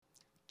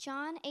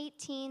John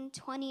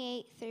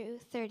 18:28 through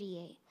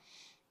 38.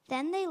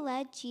 Then they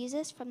led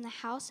Jesus from the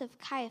house of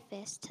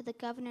Caiaphas to the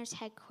governor's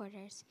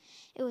headquarters.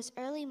 It was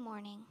early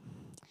morning.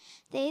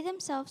 They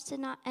themselves did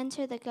not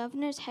enter the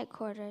governor's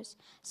headquarters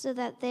so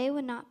that they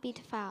would not be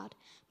defiled,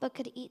 but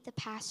could eat the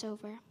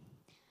Passover.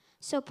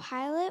 So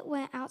Pilate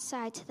went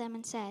outside to them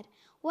and said,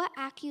 "What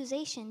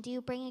accusation do you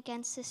bring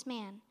against this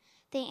man?"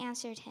 They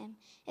answered him,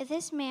 "If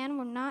this man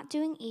were not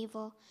doing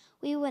evil,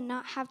 we would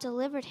not have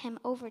delivered him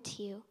over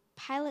to you."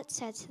 Pilate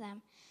said to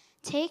them,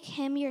 "Take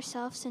him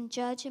yourselves and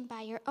judge him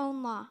by your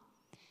own law."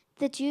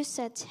 The Jews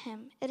said to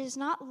him, "It is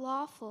not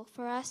lawful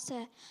for us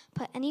to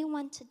put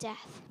anyone to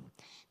death."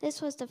 This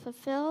was to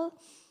fulfill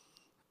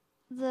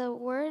the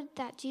word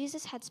that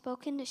Jesus had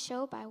spoken to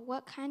show by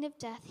what kind of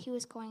death he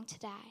was going to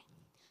die.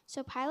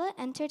 So Pilate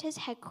entered his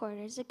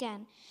headquarters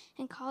again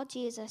and called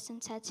Jesus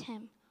and said to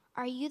him,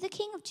 "Are you the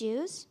king of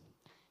Jews?"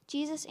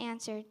 Jesus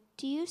answered,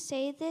 "Do you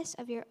say this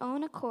of your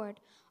own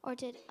accord, or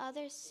did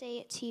others say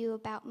it to you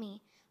about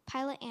me?"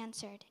 Pilate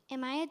answered,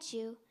 "Am I a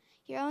Jew?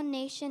 Your own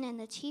nation and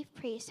the chief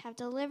priests have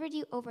delivered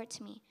you over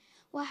to me.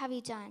 What have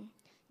you done?"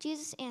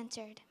 Jesus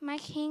answered, "My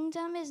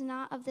kingdom is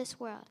not of this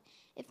world.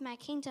 If my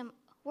kingdom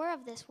were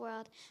of this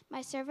world,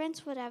 my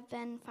servants would have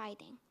been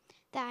fighting,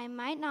 that I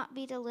might not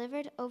be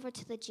delivered over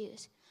to the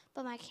Jews.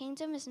 But my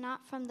kingdom is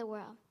not from the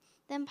world."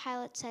 Then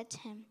Pilate said to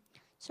him,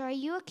 "So are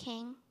you a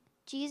king?"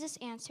 Jesus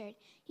answered,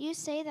 "You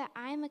say that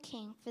I am a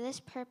king. For this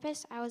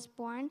purpose I was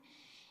born,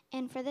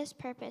 and for this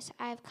purpose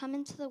I have come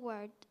into the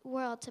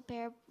world to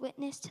bear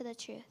witness to the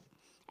truth.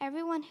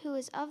 Everyone who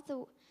is of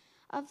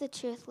the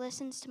truth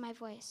listens to my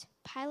voice."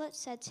 Pilate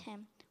said to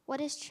him, "What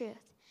is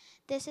truth?"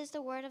 This is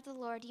the word of the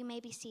Lord. You may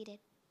be seated.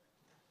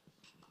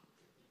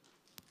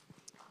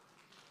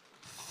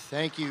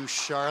 Thank you,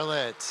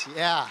 Charlotte.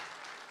 Yeah.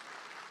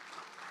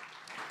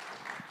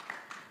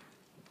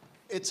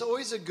 It's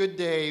always a good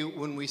day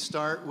when we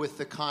start with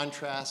the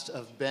contrast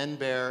of Ben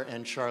Bear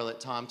and Charlotte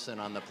Thompson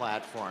on the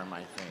platform,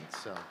 I think.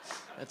 So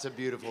that's a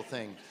beautiful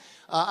thing.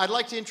 I'd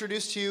like to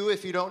introduce to you,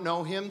 if you don't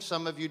know him,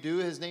 some of you do,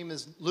 his name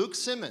is Luke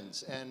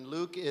Simmons. And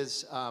Luke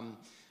is,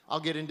 I'll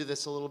get into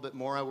this a little bit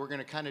more. We're going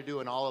to kind of do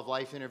an all of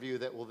life interview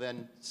that will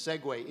then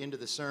segue into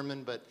the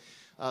sermon. But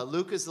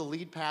Luke is the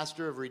lead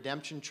pastor of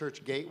Redemption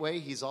Church Gateway.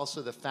 He's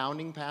also the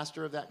founding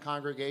pastor of that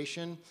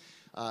congregation.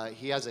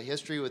 He has a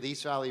history with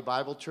East Valley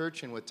Bible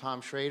Church and with Tom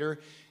Schrader,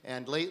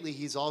 and lately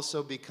he's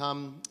also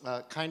become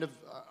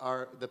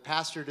the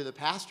pastor to the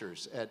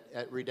pastors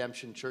at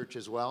Redemption Church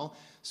as well.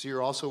 So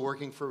you're also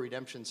working for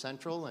Redemption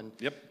Central, and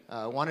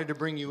wanted to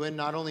bring you in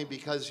not only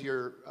because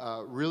you're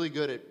really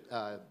good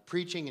at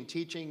preaching and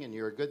teaching, and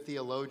you're a good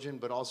theologian,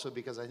 but also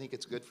because I think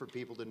it's good for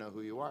people to know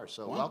who you are.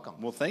 So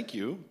welcome. Well, thank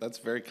you. That's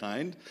very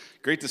kind.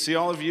 Great to see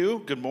all of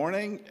you. Good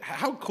morning.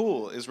 How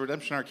cool is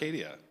Redemption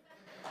Arcadia?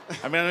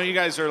 I mean, I know you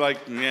guys are like,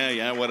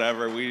 yeah,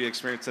 whatever. We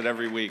experience it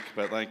every week.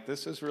 But, like,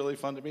 this is really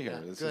fun to be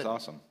here. This is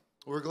awesome.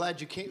 We're glad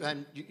you came.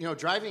 And,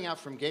 driving out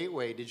from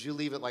Gateway, did you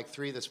leave at like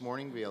 3 this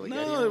morning to be able to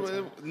get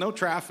here? No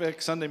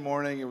traffic. Sunday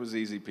morning, it was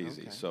easy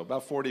peasy. Okay. So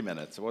about 40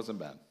 minutes. It wasn't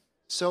bad.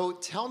 So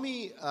tell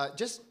me,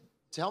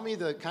 tell me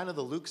the kind of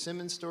the Luke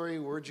Simmons story.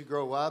 Where'd you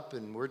grow up,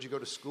 and where'd you go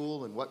to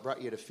school, and what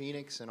brought you to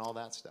Phoenix, and all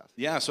that stuff?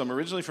 Yeah, so I'm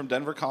originally from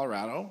Denver,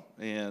 Colorado.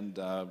 And,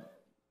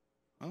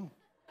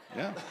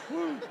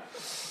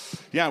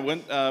 Yeah,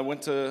 I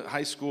went to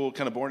high school,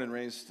 kind of born and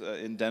raised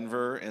in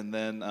Denver, and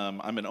then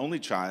I'm an only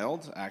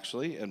child,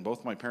 actually, and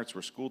both my parents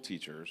were school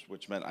teachers,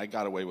 which meant I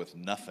got away with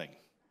nothing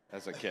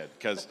as a kid,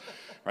 because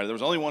there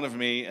was only one of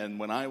me, and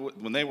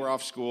when they were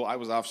off school, I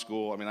was off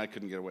school. I mean, I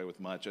couldn't get away with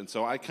much, and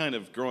so I kind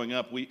of, growing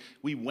up, we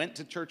went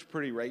to church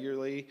pretty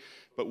regularly,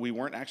 but we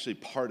weren't actually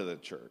part of the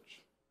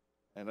church.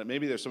 And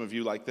maybe there's some of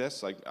you like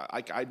this. Like,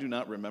 I do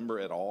not remember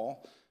at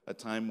all a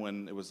time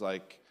when it was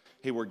like,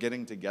 hey, we're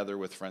getting together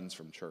with friends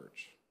from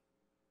church.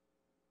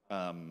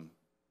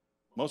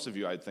 Most of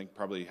you, I think,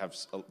 probably have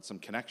some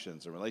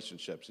connections and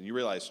relationships, and you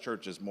realize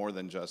church is more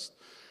than just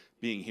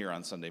being here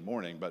on Sunday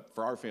morning, but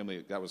for our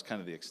family, that was kind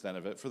of the extent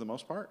of it for the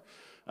most part.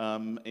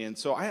 And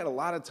so I had a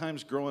lot of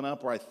times growing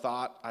up where I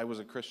thought I was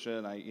a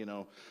Christian.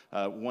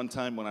 One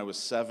time when I was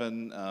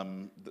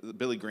 7, the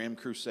Billy Graham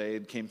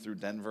Crusade came through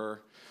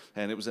Denver,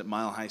 and it was at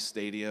Mile High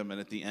Stadium, and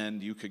at the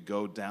end, you could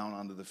go down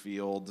onto the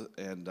field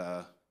and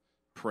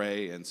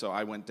pray, and so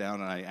I went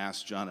down and I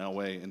asked John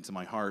Elway into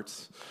my heart,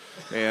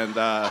 and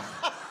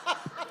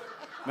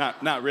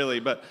not really,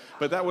 but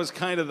that was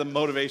kind of the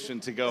motivation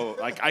to go.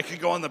 Like, I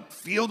could go on the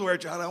field where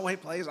John Elway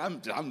plays.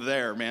 I'm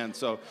there, man.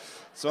 So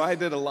I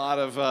did a lot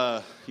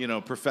of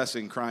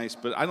professing Christ,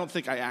 but I don't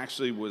think I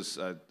actually was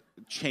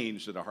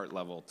changed at a heart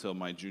level till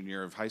my junior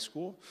year of high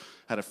school.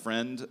 Had a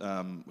friend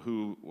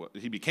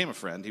he became a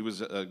friend. He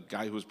was a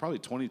guy who was probably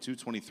 22,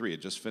 23,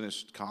 had just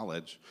finished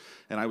college,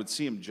 and I would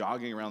see him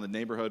jogging around the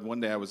neighborhood.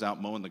 One day I was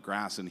out mowing the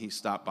grass, and he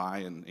stopped by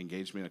and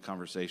engaged me in a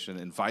conversation,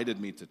 invited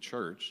me to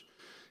church.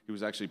 He He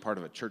was actually part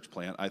of a church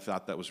plant. I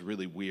thought that was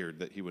really weird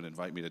that he would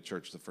invite me to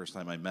church the first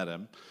time I met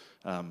him.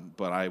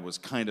 But I was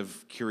kind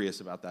of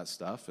curious about that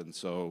stuff, and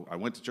so I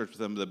went to church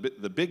with him.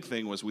 The big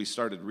thing was we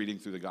started reading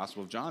through the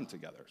Gospel of John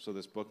together. So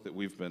this book that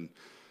we've been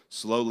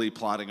slowly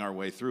plotting our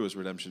way through as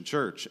Redemption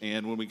Church.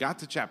 And when we got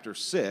to chapter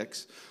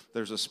 6,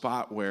 there's a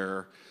spot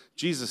where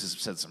Jesus has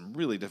said some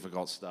really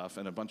difficult stuff,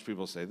 and a bunch of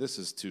people say, this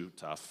is too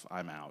tough,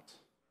 I'm out.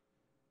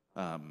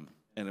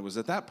 And it was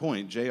at that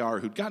point, JR,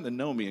 who'd gotten to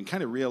know me and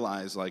kind of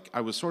realized, like,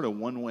 I was sort of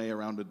one way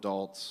around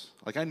adults.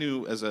 Like, I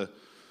knew as a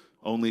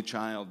only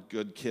child,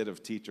 good kid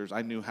of teachers,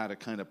 I knew how to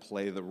kind of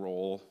play the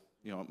role.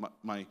 You know,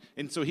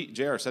 and so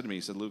JR said to me,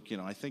 he said, Luke, you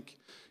know, I think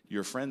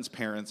your friends'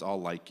 parents all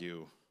like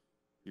you.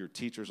 Your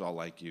teachers all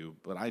like you,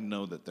 but I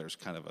know that there's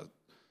kind of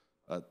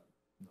a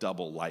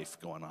double life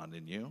going on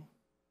in you.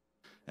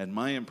 And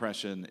my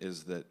impression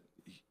is that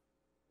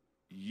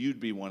you'd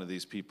be one of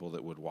these people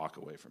that would walk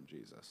away from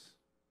Jesus.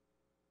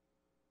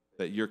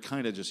 That you're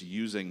kind of just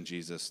using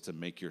Jesus to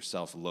make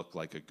yourself look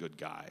like a good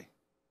guy.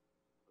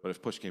 But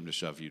if push came to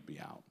shove, you'd be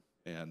out.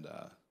 And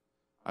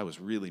I was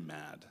really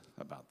mad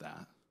about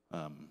that.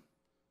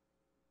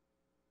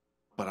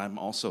 But I'm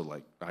also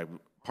like,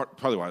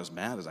 probably why I was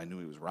mad is I knew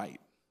he was right.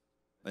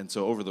 And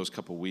so over those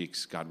couple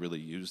weeks, God really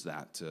used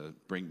that to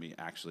bring me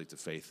actually to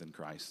faith in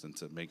Christ and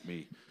to make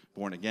me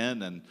born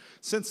again. And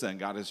since then,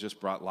 God has just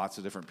brought lots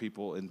of different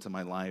people into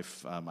my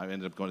life. I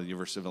ended up going to the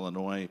University of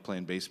Illinois,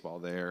 playing baseball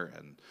there,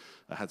 and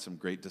I had some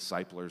great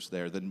disciplers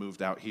there. Then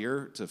moved out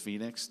here to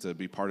Phoenix to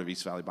be part of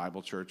East Valley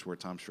Bible Church, where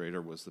Tom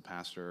Schrader was the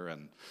pastor,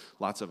 and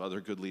lots of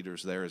other good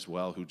leaders there as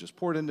well who just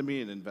poured into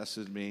me and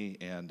invested in me.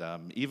 And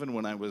even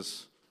when I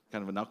was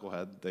kind of a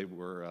knucklehead, they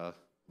were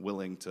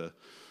willing to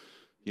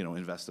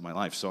invest in my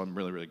life. So I'm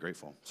really, really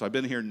grateful. So I've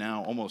been here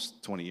now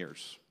almost 20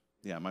 years.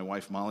 Yeah, my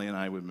wife Molly and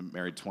I, we've been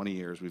married 20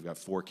 years. We've got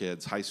 4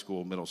 kids, high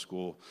school, middle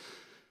school,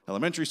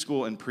 elementary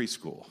school, and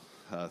preschool.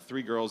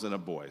 3 girls and a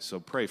boy. So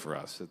pray for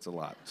us. It's a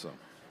lot.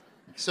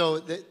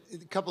 So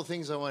a couple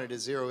things I wanted to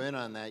zero in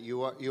on that.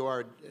 You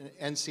are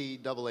an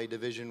NCAA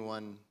Division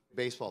I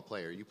baseball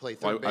player. You play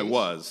third base? I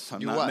was.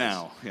 I'm not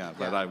now. Yeah,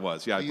 but I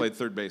was. Yeah, I played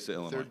third base at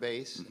Illinois. Third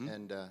base,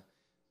 and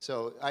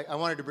so I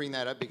wanted to bring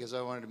that up because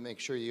I wanted to make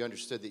sure you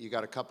understood that you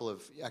got a couple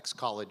of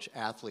ex-college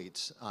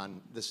athletes on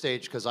the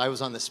stage, because I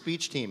was on the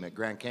speech team at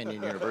Grand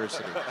Canyon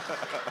University.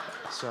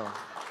 So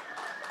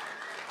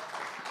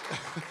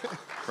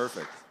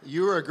perfect.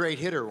 You were a great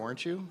hitter,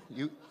 weren't you?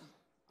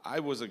 I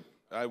was a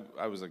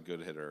good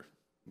hitter.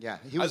 Yeah,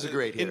 he was a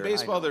great hitter. In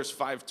baseball, there's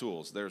 5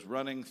 tools. There's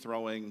running,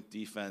 throwing,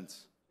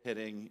 defense,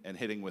 hitting, and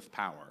hitting with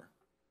power.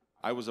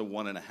 I was a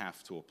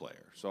 1.5 tool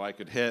player, so I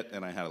could hit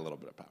and I had a little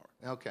bit of power.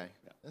 Okay,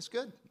 yeah. That's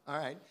good. All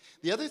right.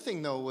 The other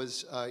thing, though,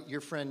 was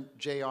your friend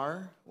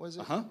JR, was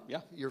it?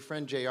 Yeah. Your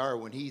friend JR,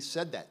 when he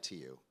said that to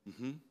you,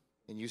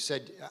 and you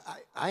said,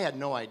 I had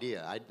no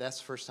idea. That's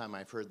the first time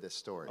I've heard this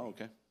story. Oh,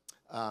 okay.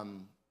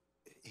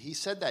 He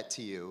said that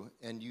to you,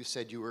 and you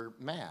said you were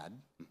mad,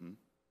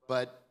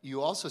 but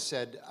you also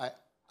said,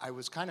 I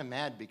was kind of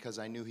mad because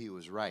I knew he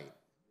was right,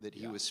 that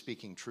he was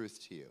speaking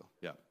truth to you.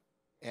 Yeah.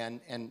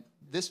 And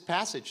this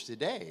passage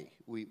today,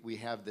 we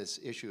have this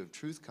issue of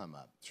truth come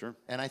up. Sure.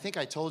 And I think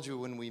I told you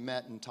when we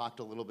met and talked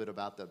a little bit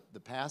about the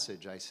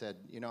passage, I said,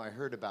 I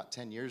heard about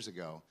 10 years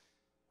ago,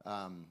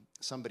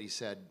 somebody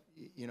said,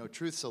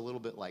 truth's a little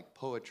bit like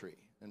poetry.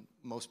 And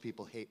most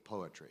people hate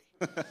poetry.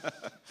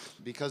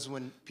 Because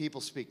when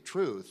people speak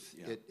truth,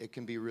 it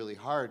can be really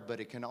hard, but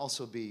it can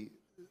also be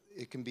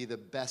the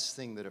best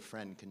thing that a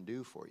friend can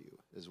do for you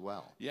as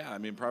well. Yeah, I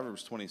mean,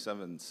 Proverbs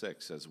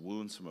 27:6 says,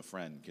 wounds from a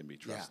friend can be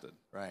trusted,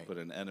 right. but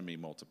an enemy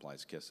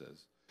multiplies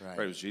kisses. Right.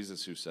 It was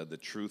Jesus who said the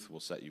truth will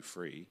set you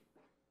free.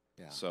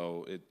 Yeah.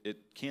 So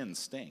it can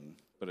sting,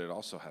 but it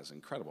also has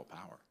incredible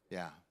power.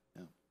 Yeah.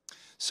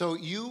 So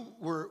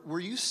were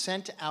you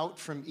sent out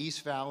from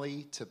East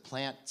Valley to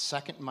plant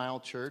Second Mile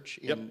Church?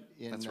 In,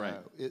 that's right.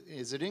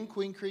 Is it in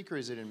Queen Creek or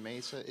is it in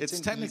Mesa? It's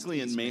technically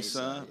in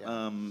Mesa.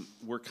 Yeah.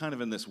 We're kind of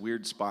in this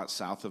weird spot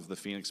south of the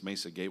Phoenix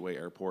Mesa Gateway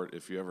Airport.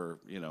 If you ever,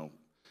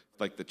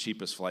 like the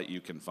cheapest flight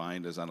you can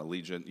find is on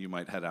Allegiant, you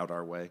might head out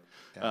our way.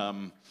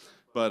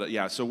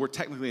 Yeah. So we're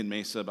technically in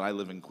Mesa, but I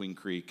live in Queen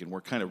Creek, and we're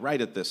kind of right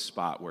at this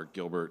spot where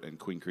Gilbert and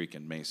Queen Creek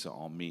and Mesa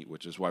all meet,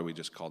 which is why we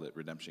just called it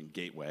Redemption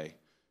Gateway,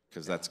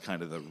 because that's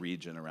kind of the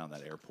region around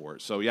that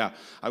airport. So yeah,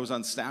 I was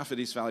on staff at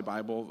East Valley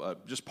Bible,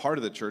 just part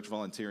of the church,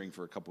 volunteering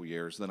for a couple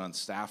years, then on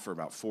staff for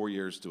about 4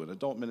 years doing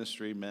adult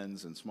ministry,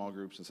 men's and small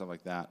groups and stuff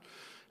like that.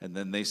 And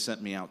then they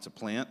sent me out to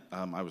plant.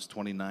 I was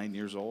 29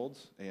 years old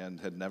and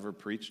had never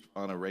preached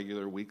on a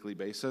regular weekly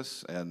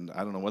basis. And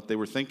I don't know what they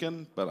were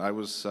thinking, but I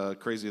was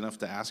crazy enough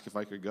to ask if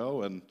I could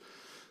go, and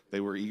they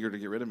were eager to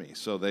get rid of me.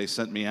 So they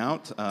sent me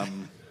out.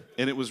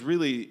 And it was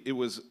really,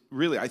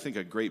 I think,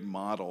 a great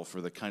model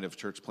for the kind of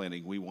church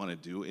planting we want to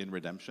do in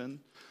Redemption.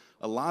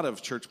 A lot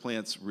of church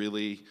plants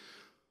really,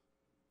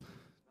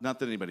 not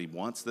that anybody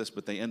wants this,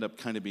 but they end up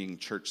kind of being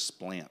church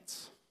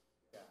splants.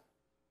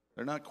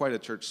 They're not quite a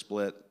church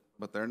split,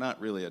 but they're not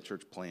really a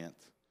church plant.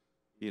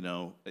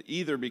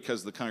 either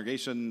because the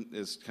congregation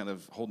is kind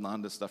of holding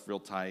on to stuff real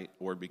tight,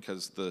 or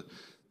because the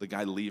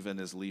guy leaving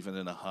is leaving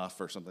in a huff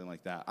or something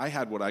like that. I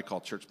had what I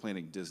call church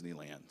planting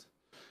Disneyland,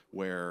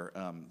 where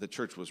the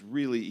church was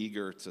really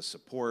eager to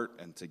support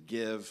and to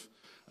give.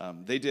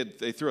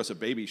 They threw us a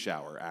baby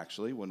shower,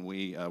 actually, when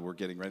we were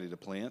getting ready to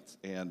plant.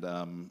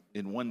 And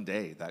in one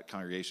day, that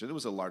congregation, it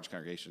was a large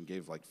congregation,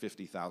 gave like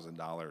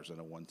 $50,000 in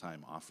a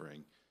one-time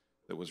offering.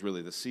 That was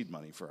really the seed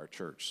money for our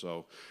church.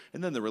 So,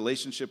 and then the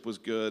relationship was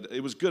good.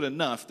 It was good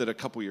enough that a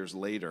couple years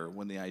later,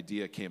 when the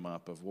idea came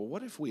up of, well,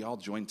 what if we all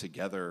joined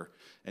together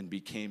and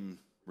became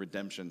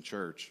Redemption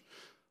Church?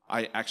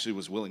 I actually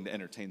was willing to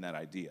entertain that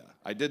idea.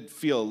 I did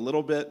feel a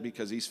little bit,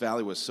 because East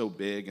Valley was so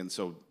big and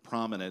so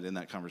prominent in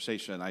that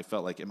conversation. I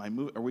felt like,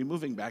 are we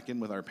moving back in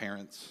with our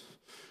parents?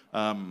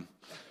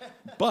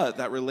 But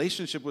that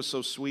relationship was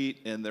so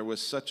sweet, and there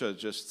was such a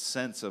just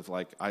sense of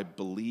like, I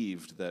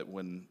believed that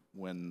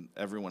when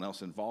everyone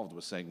else involved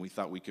was saying we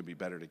thought we could be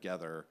better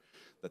together,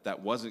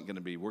 that wasn't going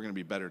to be, we're going to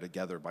be better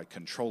together by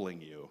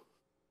controlling you,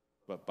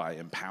 but by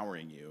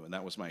empowering you. And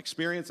that was my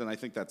experience, and I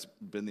think that's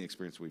been the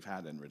experience we've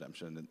had in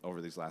Redemption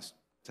over these last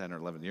 10 or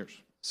 11 years.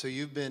 So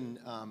you've been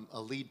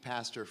a lead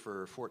pastor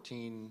for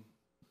 14...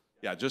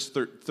 Yeah, just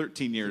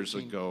 13 years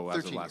ago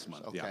as of last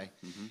month. Okay.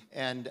 Yeah. Mm-hmm.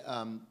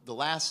 And the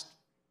last,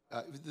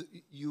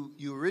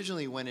 you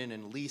originally went in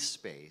and leased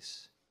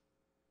space,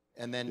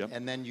 and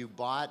then you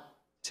bought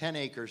 10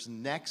 acres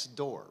next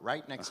door,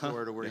 right next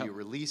door to where you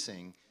were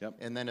leasing,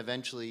 and then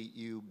eventually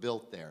you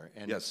built there.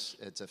 And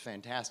it's a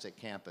fantastic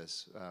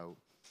campus.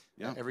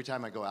 Every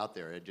time I go out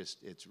there,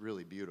 it's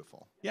really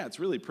beautiful. Yeah, it's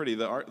really pretty.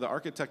 The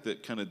architect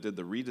that kind of did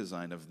the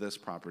redesign of this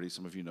property,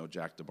 some of you know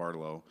Jack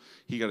DeBartolo,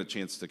 he got a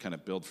chance to kind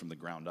of build from the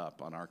ground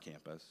up on our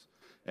campus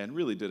and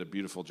really did a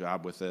beautiful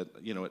job with it.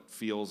 It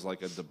feels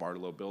like a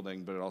DeBartolo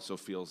building, but it also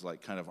feels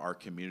like kind of our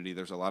community.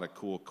 There's a lot of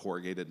cool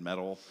corrugated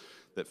metal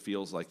that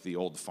feels like the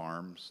old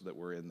farms that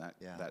were in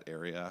that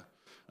area.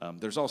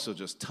 There's also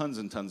just tons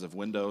and tons of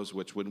windows,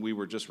 which when we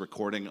were just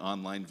recording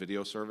online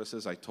video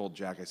services, I told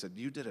Jack, I said,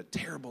 you did a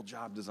terrible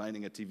job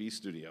designing a TV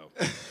studio.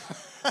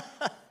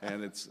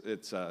 And it's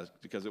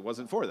because it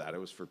wasn't for that, it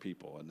was for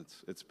people. And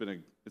it's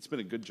been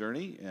a good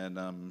journey,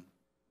 and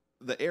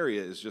the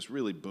area is just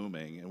really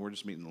booming, and we're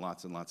just meeting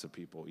lots and lots of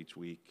people each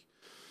week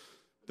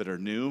that are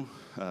new,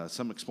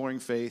 some exploring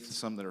faith,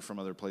 some that are from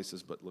other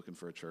places but looking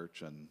for a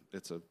church, and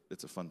it's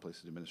a fun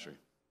place to do ministry.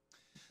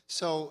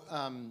 So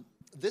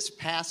this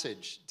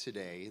passage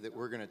today that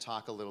we're going to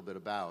talk a little bit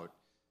about,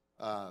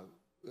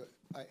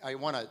 I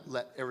want to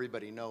let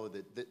everybody know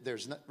that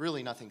there's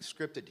really nothing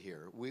scripted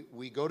here.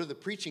 We go to the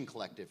preaching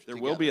collective There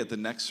together. will be at the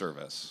next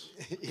service,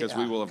 because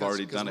we will have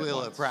already done it we'll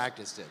once. have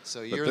practiced it. So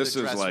But you're the this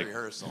is dress like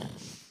rehearsal.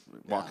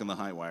 Walking the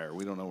high wire.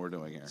 We don't know what we're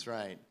doing here. That's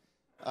right.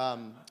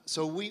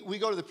 So we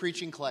go to the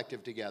preaching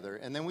collective together,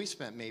 and then we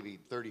spent maybe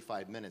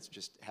 35 minutes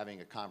just having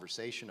a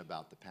conversation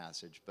about the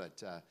passage.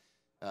 But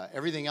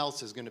everything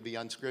else is going to be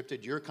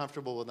unscripted. You're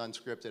comfortable with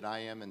unscripted. I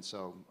am, and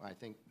so I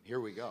think here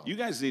we go. You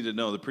guys need to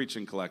know the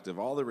preaching collective.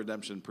 All the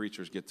Redemption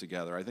preachers get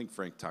together. I think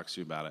Frank talks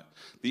to you about it.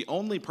 The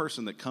only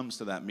person that comes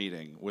to that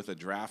meeting with a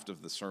draft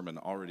of the sermon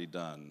already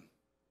done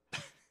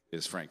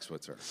is Frank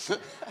Switzer.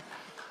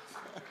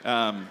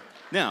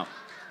 Now,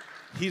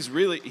 he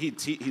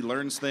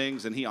learns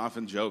things, and he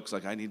often jokes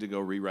like, I need to go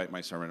rewrite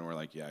my sermon. And we're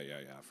like, yeah,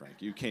 Frank,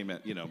 you came in,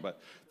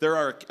 But there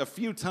are a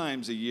few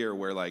times a year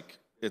where like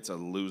it's a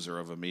loser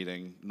of a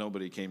meeting.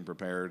 Nobody came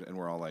prepared, and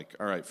we're all like,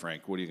 all right,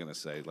 Frank, what are you going to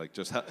say? Like,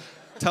 just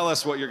tell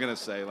us what you're going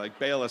to say. Like,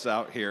 bail us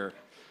out here.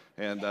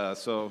 And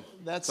so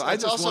I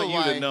just want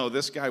you to know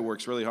this guy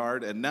works really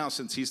hard, and now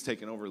since he's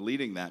taken over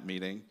leading that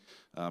meeting,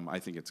 I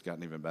think it's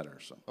gotten even better.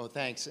 So. Oh,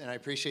 thanks, and I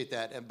appreciate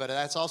that. But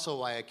that's also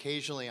why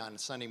occasionally on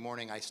Sunday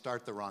morning I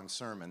start the wrong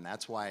sermon.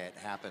 That's why it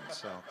happens.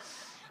 So,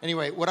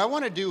 anyway, what I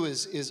want to do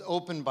is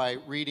open by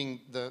reading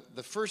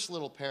the first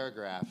little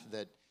paragraph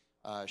that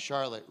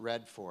Charlotte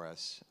read for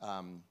us,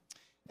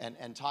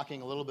 and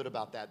talking a little bit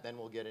about that. Then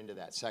we'll get into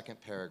that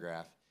second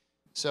paragraph.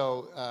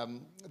 So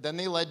then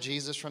they led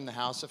Jesus from the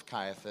house of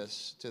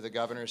Caiaphas to the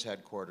governor's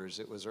headquarters.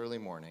 It was early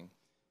morning.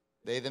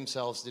 They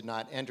themselves did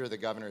not enter the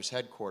governor's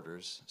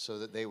headquarters so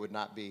that they would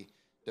not be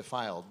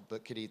defiled,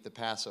 but could eat the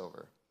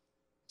Passover.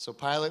 So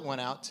Pilate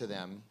went out to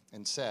them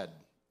and said,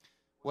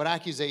 "What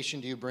accusation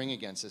do you bring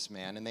against this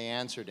man?" And they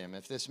answered him,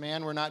 "If this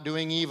man were not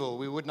doing evil,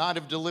 we would not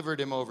have delivered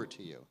him over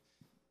to you."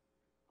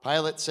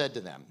 Pilate said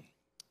to them,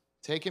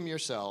 "Take him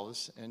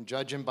yourselves and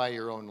judge him by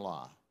your own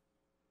law."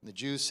 And the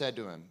Jews said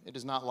to him, "It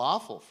is not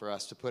lawful for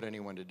us to put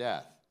anyone to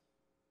death."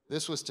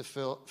 This was to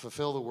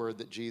fulfill the word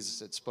that Jesus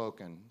had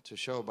spoken, to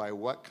show by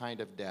what kind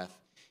of death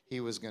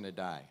he was going to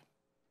die.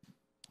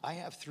 I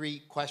have 3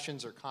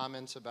 questions or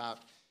comments about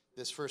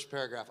this first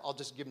paragraph. I'll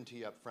just give them to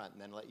you up front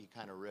and then let you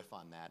kind of riff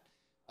on that.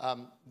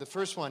 The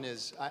first one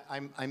is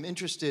I'm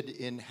interested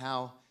in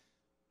how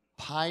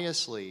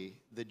piously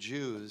the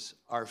Jews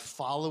are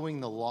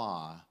following the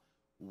law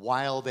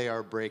while they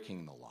are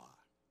breaking the law.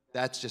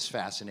 That's just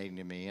fascinating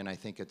to me, and I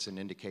think it's an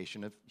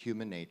indication of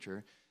human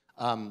nature.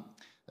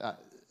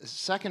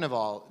 Second of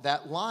all,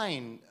 that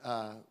line,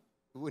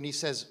 when he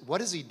says,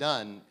 what has he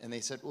done? And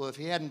they said, well, if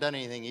he hadn't done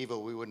anything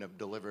evil, we wouldn't have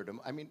delivered him.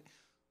 I mean,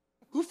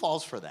 who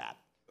falls for that?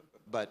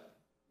 But,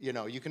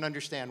 you can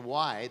understand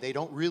why they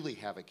don't really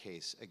have a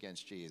case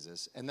against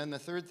Jesus. And then the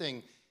third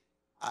thing,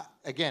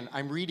 again,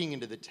 I'm reading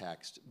into the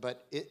text,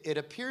 but it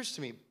appears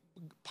to me,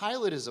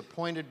 Pilate is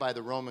appointed by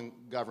the Roman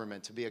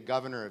government to be a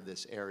governor of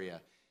this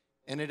area.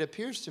 And it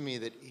appears to me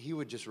that he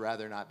would just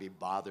rather not be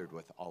bothered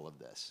with all of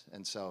this.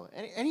 And so,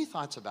 any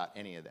thoughts about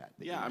any of that?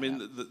 Yeah, I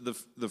mean,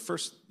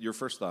 your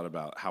first thought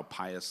about how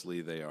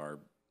piously they are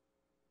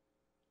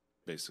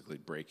basically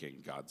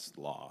breaking God's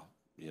law,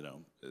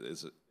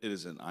 it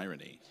is an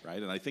irony,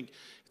 right? And I think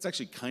it's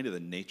actually kind of the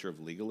nature of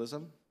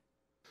legalism.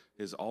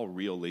 Is all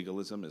real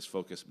legalism is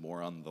focused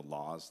more on the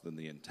laws than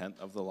the intent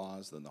of the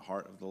laws, than the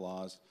heart of the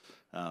laws,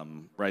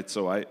 right?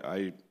 So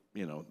I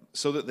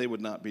so that they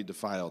would not be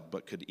defiled,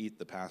 but could eat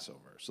the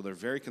Passover. So they're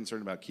very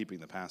concerned about keeping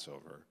the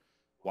Passover,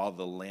 while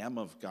the Lamb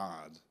of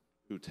God,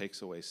 who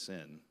takes away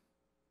sin,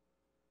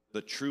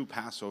 the true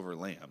Passover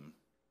lamb,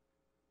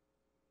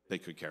 they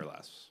could care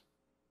less,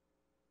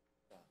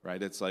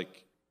 right? It's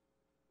like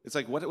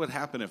what would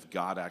happen if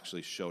God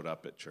actually showed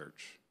up at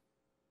church?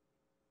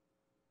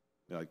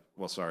 You're like,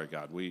 well, sorry,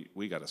 God, we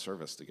got a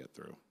service to get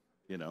through.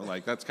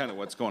 That's kind of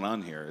what's going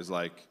on here is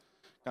like,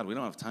 God, we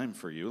don't have time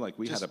for you. Like,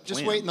 we had a plan.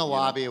 Just wait in the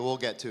lobby and we'll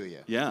get to you.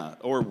 Yeah,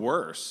 or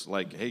worse,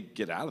 like, hey,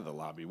 get out of the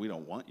lobby. We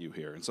don't want you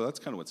here. And so that's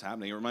kind of what's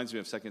happening. It reminds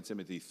me of 2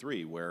 Timothy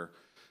 3, where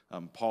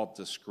Paul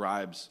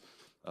describes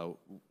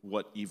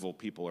what evil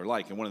people are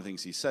like. And one of the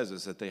things he says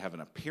is that they have an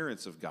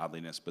appearance of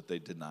godliness, but they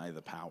deny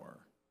the power.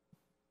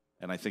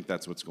 And I think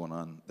that's what's going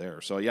on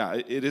there. So, yeah,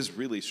 it is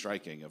really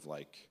striking of,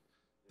 like,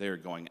 they're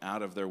going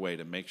out of their way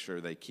to make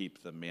sure they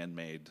keep the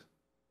man-made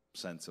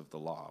sense of the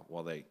law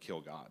while they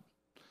kill God.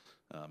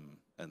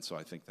 And so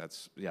I think that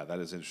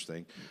is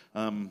interesting.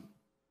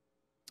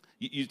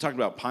 You talked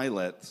about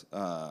Pilate,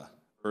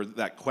 or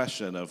that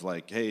question of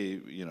like, hey,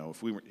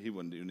 if he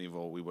wouldn't do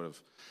evil, we would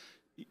have.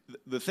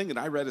 The thing that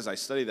I read as I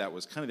studied that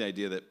was kind of the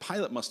idea that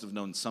Pilate must have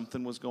known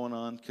something was going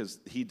on because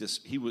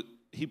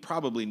he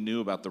probably knew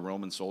about the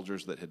Roman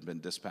soldiers that had been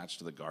dispatched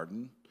to the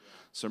garden.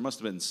 So there must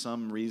have been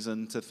some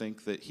reason to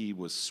think that he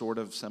was sort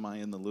of semi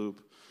in the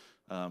loop.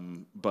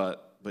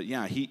 But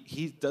yeah,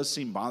 he does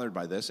seem bothered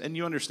by this, and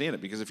you understand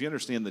it because if you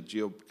understand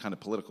the kind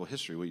of political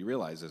history, what you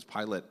realize is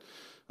Pilate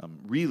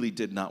really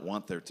did not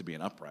want there to be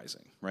an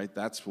uprising, right?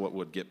 That's what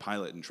would get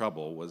Pilate in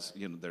trouble was,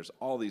 there's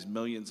all these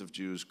millions of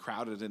Jews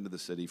crowded into the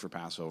city for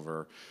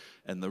Passover,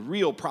 and the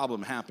real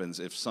problem happens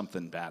if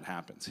something bad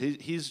happens.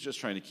 He's just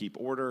trying to keep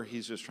order.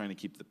 He's just trying to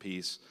keep the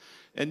peace.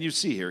 And you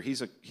see here,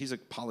 he's a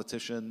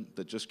politician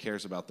that just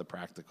cares about the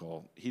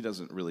practical. He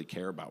doesn't really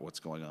care about what's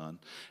going on.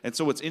 And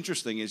so what's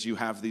interesting is you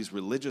have these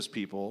religious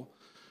people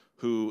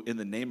who, in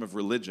the name of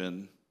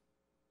religion,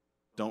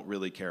 don't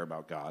really care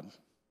about God.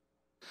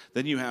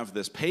 Then you have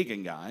this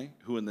pagan guy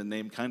who, in the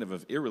name kind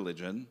of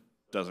irreligion,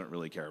 doesn't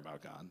really care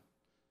about God.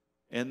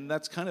 And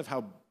that's kind of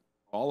how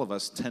all of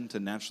us tend to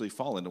naturally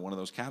fall into one of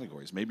those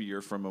categories. Maybe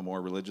you're from a more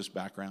religious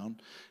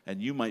background,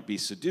 and you might be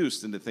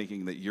seduced into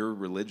thinking that your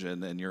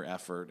religion and your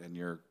effort and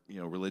your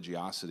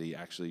religiosity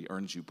actually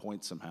earns you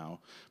points somehow,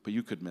 but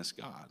you could miss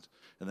God.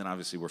 And then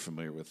obviously we're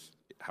familiar with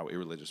how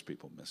irreligious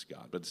people miss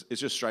God. But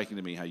it's just striking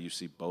to me how you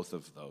see both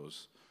of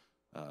those.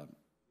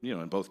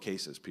 In both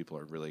cases, people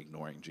are really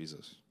ignoring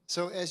Jesus.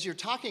 So as you're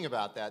talking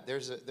about that,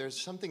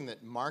 there's something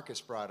that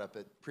Marcus brought up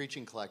at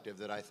Preaching Collective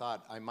that I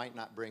thought I might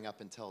not bring up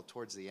until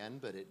towards the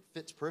end, but it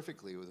fits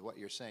perfectly with what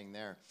you're saying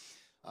there.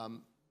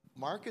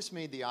 Marcus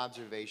made the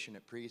observation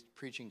at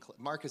Preaching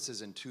Marcus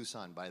is in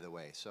Tucson, by the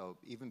way, so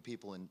even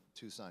people in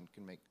Tucson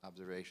can make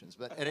observations.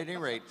 But at any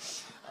rate,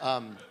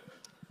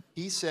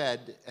 he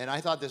said, and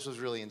I thought this was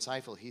really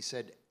insightful, he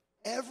said,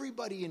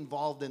 everybody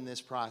involved in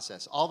this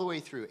process, all the way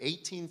through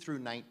 18 through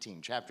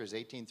 19, chapters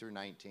 18 through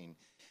 19,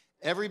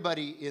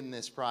 everybody in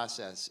this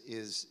process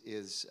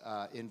is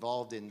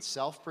involved in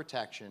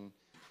self-protection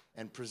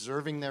and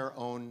preserving their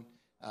own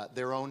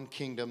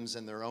kingdoms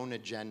and their own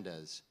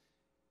agendas.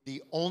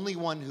 The only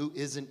one who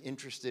isn't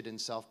interested in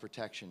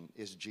self-protection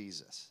is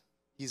Jesus.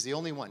 He's the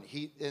only one.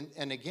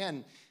 And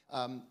again,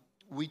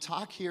 we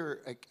talk here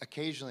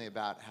occasionally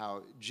about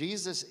how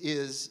Jesus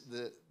is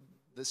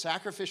the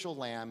sacrificial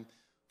lamb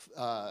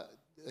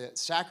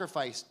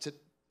sacrificed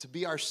to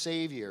be our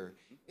Savior.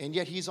 And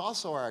yet he's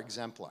also our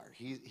exemplar.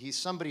 He's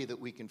somebody that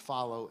we can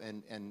follow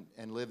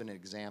and live an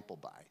example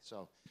by.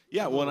 So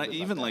yeah, well,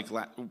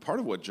 part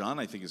of what John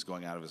I think is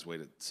going out of his way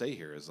to say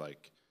here is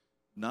like,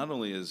 not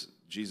only is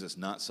Jesus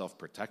not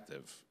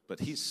self-protective, but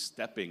he's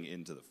stepping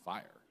into the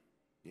fire.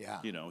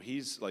 Yeah,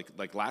 he's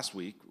like last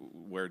week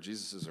where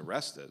Jesus is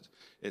arrested.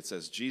 It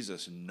says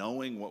Jesus,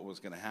 knowing what was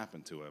going to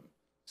happen to him,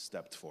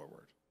 stepped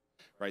forward.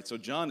 Right, so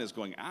John is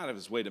going out of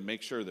his way to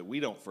make sure that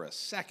we don't for a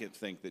second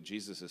think that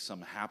Jesus is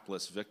some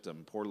hapless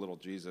victim, poor little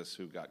Jesus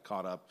who got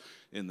caught up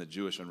in the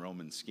Jewish and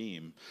Roman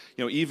scheme.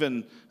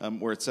 Even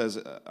where it says,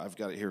 I've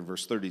got it here in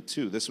verse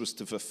 32, this was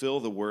to fulfill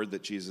the word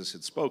that Jesus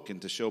had spoken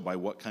to show by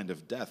what kind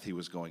of death he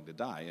was going to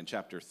die. In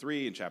chapter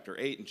 3, in chapter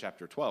 8, and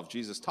chapter 12,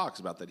 Jesus talks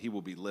about that he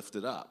will be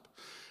lifted up.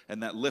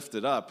 And that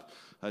lifted up,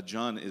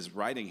 John is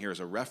writing here as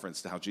a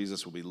reference to how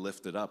Jesus will be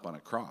lifted up on a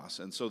cross.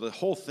 And so the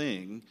whole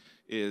thing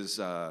is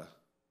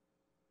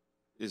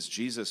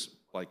Jesus,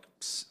 like,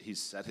 he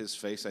set his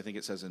face, I think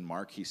it says in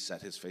Mark, he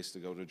set his face to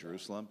go to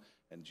Jerusalem.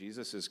 And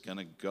Jesus is going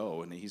to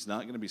go, and he's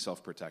not going to be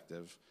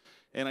self-protective.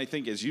 And I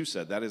think, as you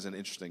said, that is an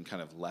interesting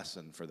kind of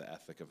lesson for the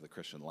ethic of the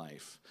Christian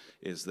life,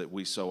 is that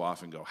we so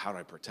often go, how do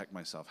I protect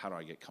myself? How do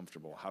I get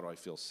comfortable? How do I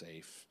feel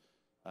safe?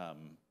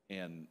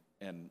 And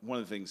one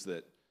of the things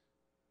that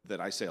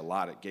I say a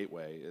lot at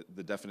Gateway,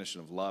 the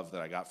definition of love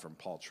that I got from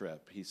Paul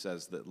Tripp, he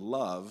says that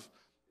love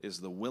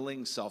is the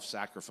willing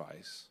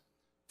self-sacrifice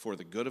for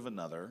the good of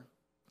another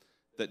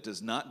that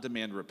does not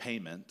demand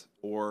repayment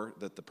or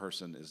that the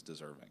person is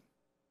deserving.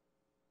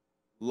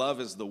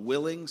 Love is the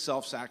willing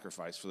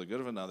self-sacrifice for the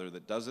good of another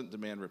that doesn't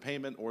demand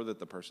repayment or that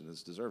the person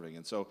is deserving.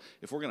 And so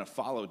if we're going to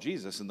follow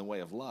Jesus in the way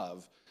of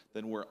love,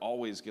 then we're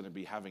always going to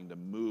be having to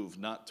move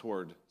not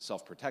toward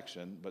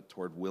self-protection, but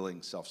toward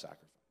willing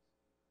self-sacrifice.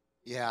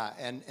 Yeah,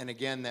 and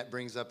again, that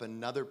brings up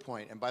another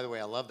point. And by the way,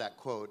 I love that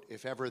quote.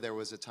 If ever there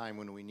was a time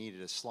when we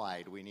needed a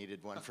slide, we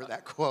needed one for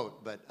that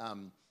quote. But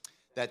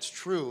that's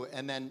true.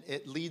 And then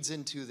it leads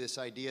into this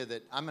idea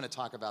that I'm going to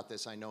talk about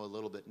this, I know, a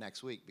little bit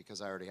next week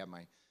because I already have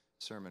my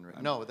sermon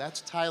written. No,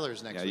 that's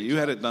Tyler's next week. Yeah, you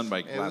had it done by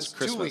it last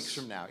Christmas. 2 weeks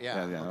from now.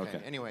 Yeah, okay.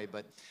 Anyway,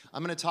 but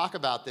I'm going to talk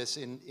about this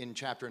in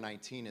chapter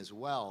 19 as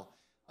well.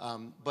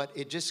 But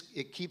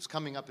it keeps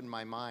coming up in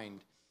my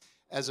mind.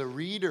 As a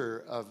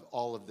reader of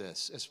all of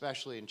this,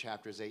 especially in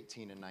chapters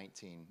 18 and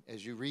 19,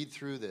 as you read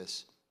through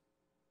this,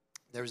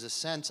 there's a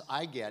sense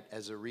I get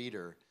as a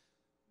reader,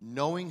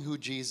 knowing who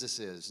Jesus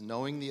is,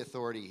 knowing the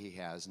authority he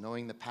has,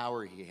 knowing the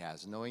power he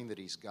has, knowing that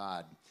he's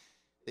God,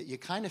 that you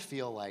kind of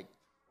feel like,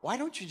 why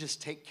don't you just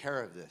take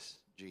care of this,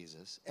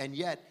 Jesus? And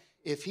yet,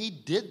 if he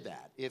did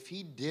that, if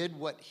he did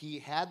what he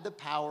had the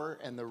power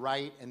and the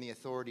right and the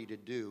authority to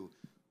do,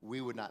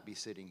 we would not be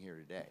sitting here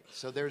today.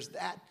 So there's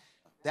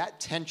that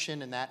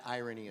tension and that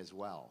irony as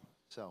well.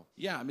 So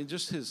yeah, I mean,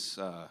 just his,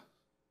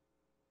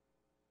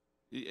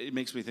 it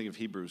makes me think of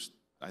Hebrews,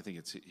 I think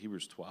it's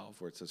Hebrews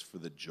 12, where it says, for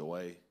the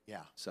joy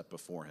set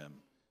before him,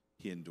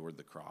 he endured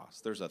the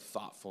cross. There's a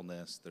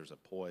thoughtfulness, there's a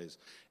poise.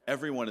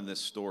 Everyone in this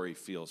story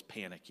feels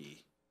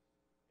panicky.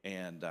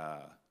 And,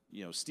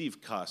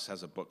 Steve Cuss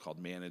has a book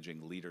called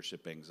Managing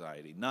Leadership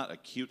Anxiety. Not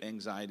acute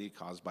anxiety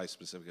caused by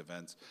specific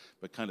events,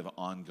 but kind of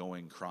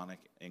ongoing chronic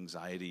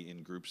anxiety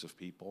in groups of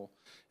people.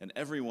 And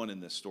everyone in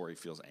this story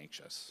feels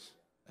anxious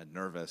and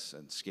nervous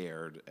and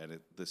scared, and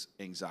this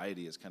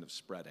anxiety is kind of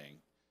spreading,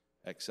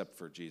 except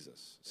for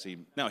Jesus. See,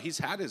 now he's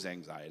had his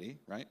anxiety,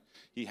 right?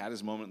 He had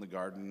his moment in the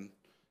garden.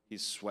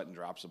 He's sweating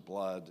drops of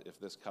blood. If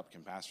this cup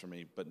can pass from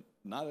me, but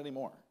not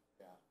anymore.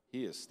 Yeah.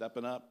 He is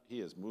stepping up.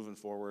 He is moving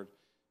forward.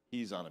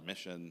 He's on a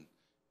mission,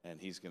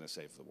 and he's going to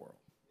save the world.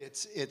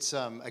 It's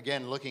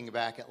again, looking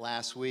back at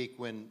last week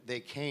when they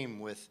came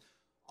with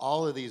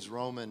all of these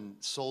Roman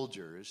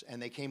soldiers,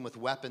 and they came with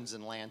weapons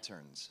and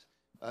lanterns,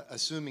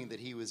 assuming that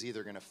he was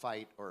either going to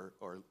fight or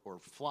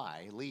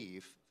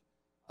leave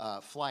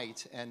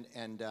flight,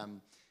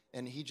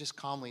 and he just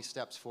calmly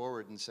steps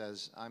forward and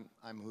says,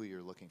 "I'm who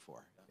you're looking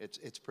for."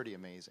 It's pretty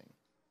amazing.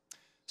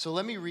 So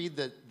let me read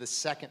the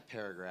second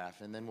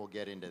paragraph, and then we'll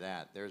get into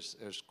that.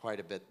 There's quite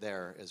a bit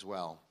there as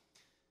well.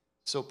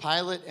 So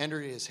Pilate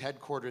entered his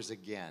headquarters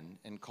again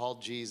and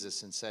called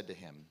Jesus and said to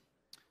him,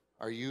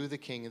 "Are you the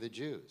king of the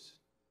Jews?"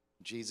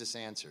 Jesus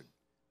answered,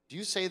 "Do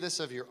you say this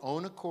of your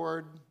own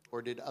accord,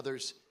 or did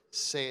others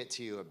say it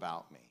to you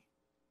about me?"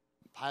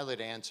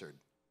 Pilate answered,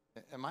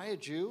 "Am I a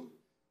Jew?"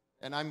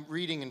 And I'm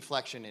reading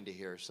inflection into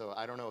here, so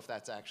I don't know if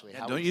that's actually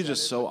how. Don't you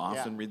just so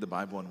often read the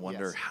Bible and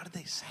wonder, how did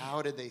they say it?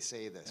 How did they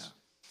say this?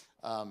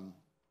 Yeah.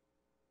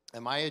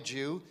 Am I a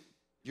Jew?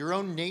 Your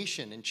own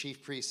nation and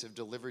chief priests have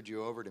delivered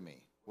you over to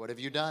me. What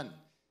have you done?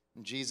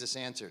 And Jesus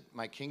answered,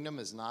 my kingdom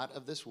is not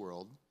of this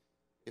world.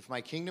 If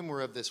my kingdom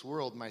were of this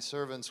world, my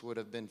servants would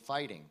have been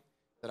fighting,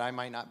 that I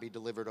might not be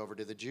delivered over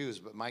to the Jews,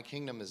 but my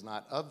kingdom is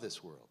not of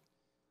this world.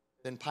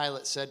 Then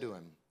Pilate said to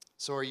him,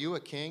 so are you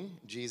a king?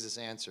 Jesus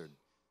answered,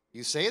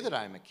 you say that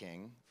I am a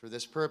king. For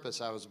this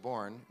purpose I was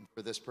born, and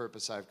for this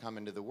purpose I have come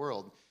into the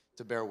world,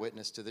 to bear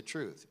witness to the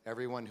truth.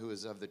 Everyone who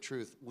is of the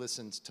truth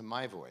listens to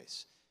my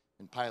voice.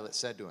 And Pilate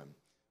said to him,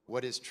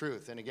 what is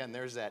truth? And again,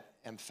 there's that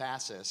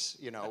emphasis,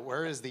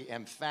 where is the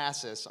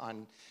emphasis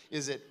on,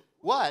 is it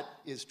what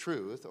is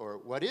truth, or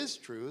what is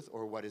truth,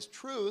 or what is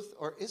truth,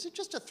 or is it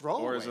just a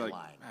throwaway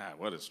line?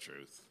 What is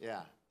truth?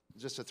 Yeah,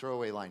 just a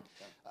throwaway line.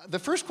 The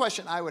first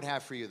question I would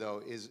have for you,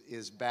 though,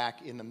 is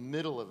back in the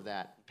middle of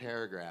that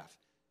paragraph.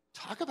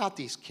 Talk about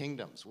these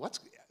kingdoms.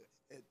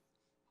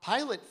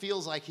 Pilate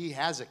feels like he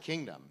has a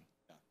kingdom,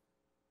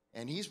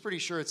 and he's pretty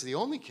sure it's the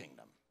only kingdom.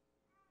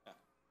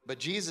 But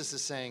Jesus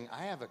is saying,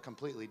 I have a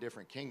completely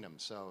different kingdom,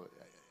 so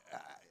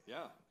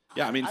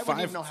I mean, I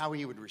wouldn't even know how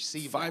he would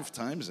receive five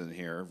times in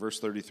here. Verse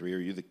 33, are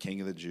you the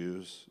king of the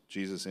Jews?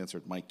 Jesus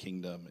answered, my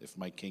kingdom, if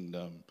my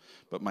kingdom,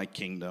 but my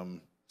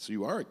kingdom. So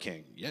you are a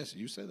king. Yes,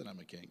 you say that I'm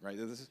a king, right?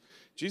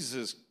 This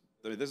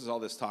is all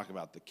this talk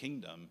about the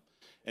kingdom.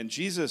 And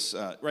Jesus,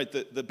 right,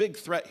 the big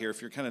threat here,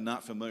 if you're kind of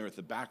not familiar with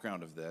the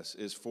background of this,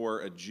 is for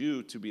a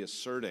Jew to be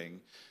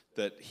asserting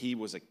that he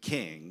was a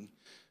king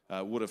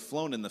would have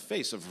flown in the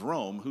face of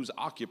Rome, who's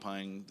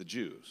occupying the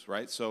Jews,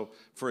 right? So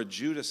for a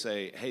Jew to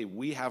say, hey,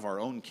 we have our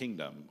own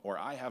kingdom, or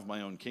I have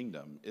my own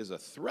kingdom, is a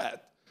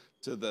threat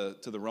to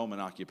the Roman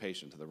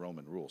occupation, to the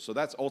Roman rule. So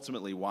that's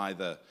ultimately why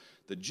the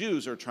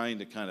Jews are trying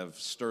to kind of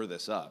stir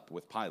this up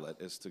with Pilate,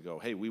 is to go,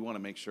 hey, we want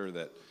to make sure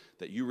that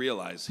you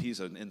realize he's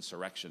an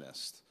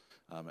insurrectionist.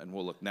 And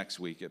we'll look next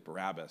week at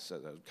Barabbas,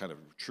 a kind of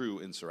true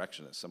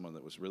insurrectionist, someone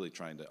that was really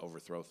trying to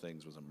overthrow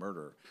things, was a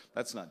murderer.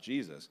 That's not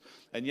Jesus.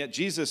 And yet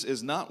Jesus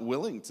is not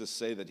willing to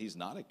say that he's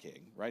not a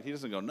king, right? He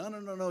doesn't go,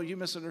 no, you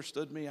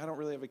misunderstood me. I don't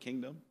really have a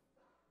kingdom.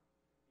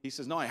 He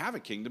says, no, I have a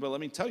kingdom, but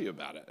let me tell you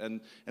about it. And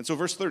so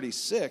verse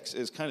 36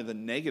 is kind of the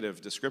negative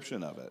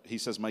description of it. He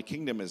says, my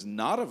kingdom is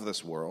not of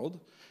this world.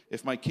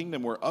 If my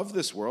kingdom were of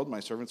this world, my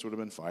servants would have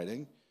been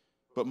fighting.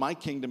 But my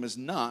kingdom is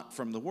not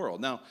from the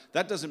world. Now,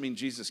 that doesn't mean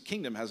Jesus'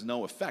 kingdom has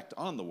no effect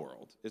on the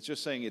world. It's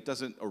just saying it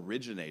doesn't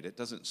originate, it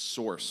doesn't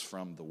source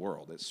from the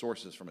world. It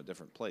sources from a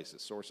different place.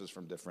 It sources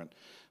from different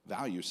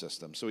value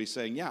systems. So he's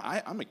saying,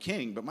 yeah, I'm a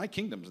king, but my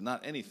kingdom is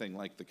not anything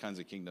like the kinds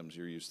of kingdoms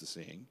you're used to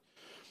seeing.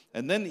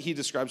 And then he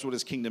describes what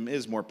his kingdom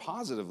is more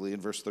positively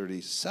in verse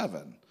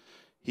 37.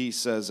 He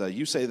says,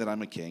 you say that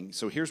I'm a king.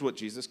 So here's what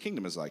Jesus'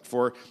 kingdom is like.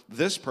 For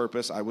this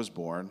purpose I was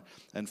born,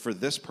 and for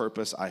this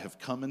purpose I have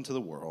come into the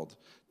world,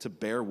 to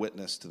bear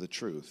witness to the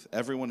truth.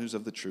 Everyone who's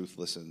of the truth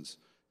listens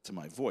to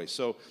my voice.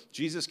 So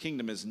Jesus'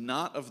 kingdom is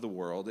not of the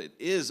world. It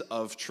is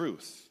of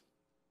truth.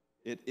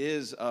 It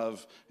is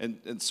of,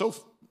 and so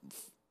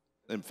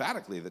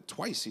emphatically that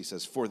twice he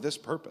says, for this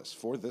purpose,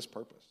 for this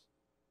purpose.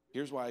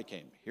 Here's why I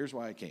came. Here's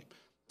why I came.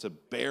 To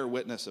bear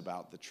witness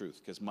about the truth,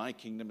 because my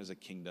kingdom is a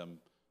kingdom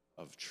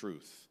of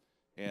truth.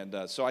 And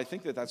so I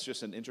think that that's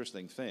just an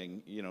interesting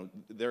thing. You know,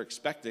 they're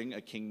expecting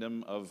a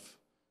kingdom of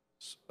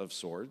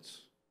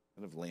swords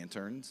and of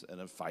lanterns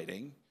and of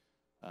fighting.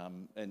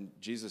 And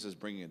Jesus is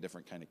bringing a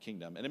different kind of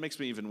kingdom. And it makes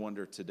me even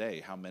wonder today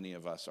how many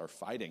of us are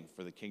fighting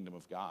for the kingdom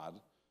of God,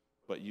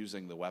 but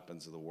using the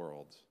weapons of the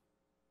world.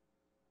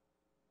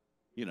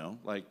 You know,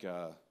 like,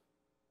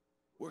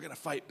 we're going to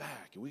fight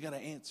back and we got to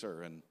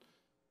answer.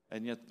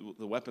 And yet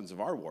the weapons of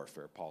our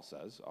warfare, Paul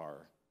says,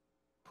 are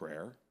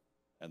prayer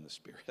and the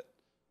Spirit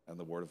and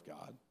the Word of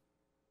God.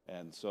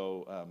 And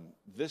so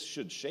this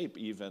should shape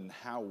even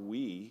how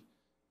we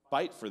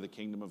fight for the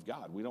kingdom of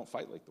God. We don't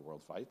fight like the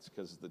world fights,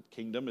 because the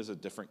kingdom is a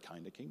different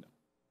kind of kingdom.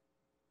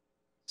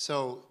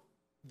 So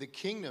the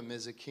kingdom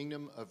is a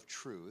kingdom of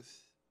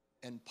truth,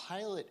 and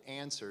Pilate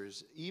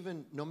answers,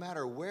 even no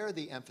matter where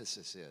the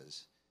emphasis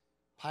is,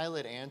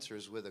 Pilate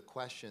answers with a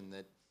question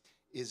that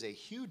is a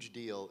huge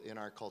deal in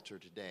our culture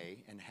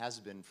today and has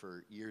been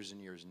for years and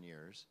years and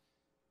years.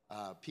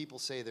 People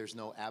say there's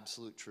no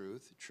absolute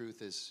truth.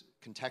 Truth is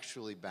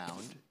contextually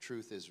bound.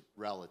 Truth is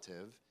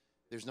relative.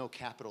 There's no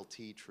capital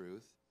T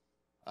truth.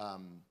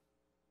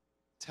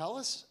 Tell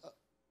us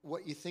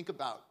what you think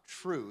about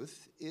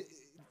truth.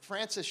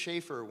 Francis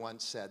Schaeffer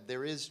once said,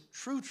 there is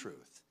true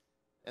truth.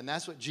 And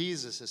that's what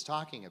Jesus is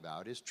talking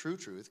about, is true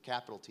truth,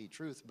 capital T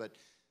truth. But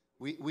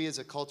we as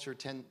a culture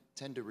tend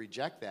to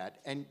reject that.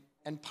 And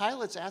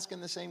Pilate's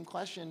asking the same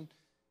question,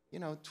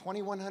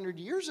 2,100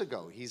 years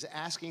ago. He's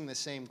asking the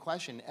same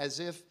question as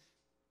if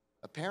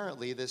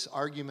apparently this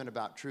argument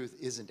about truth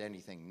isn't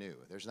anything new.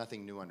 There's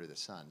nothing new under the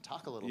sun.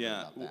 Talk a little bit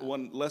about that.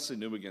 Yeah, Leslie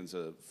Newbegin's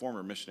a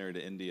former missionary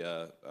to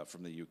India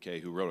from the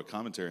UK who wrote a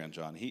commentary on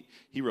John.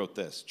 He wrote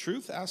this: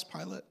 truth, asked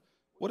Pilate,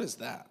 what is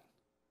that?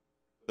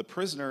 The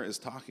prisoner is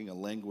talking a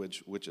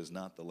language which is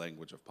not the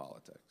language of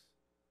politics.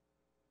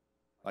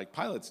 Like,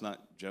 Pilate's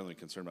not generally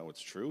concerned about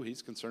what's true.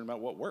 He's concerned about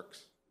what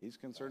works. He's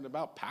concerned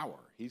about power.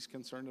 He's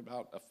concerned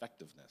about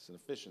effectiveness and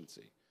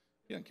efficiency.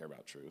 He doesn't care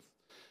about truth.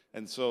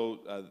 And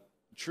so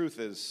truth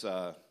is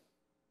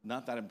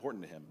not that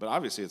important to him. But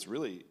obviously it's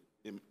really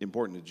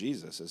important to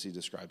Jesus as he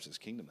describes his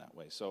kingdom that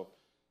way. So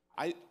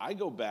I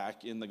go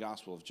back in the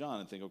Gospel of John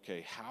and think,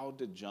 okay, how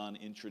did John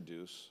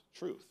introduce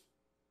truth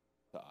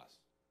to us?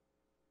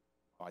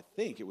 Well, I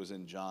think it was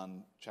in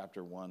John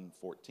chapter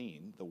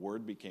 1:14. The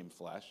Word became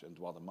flesh and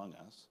dwelt among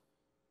us.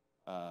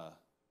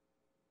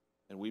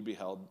 And we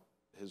beheld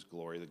his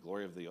glory, the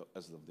glory of the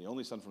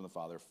only Son from the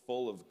Father,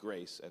 full of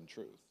grace and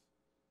truth.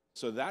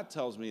 So that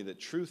tells me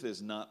that truth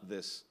is not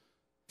this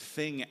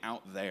thing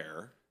out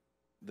there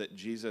that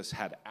Jesus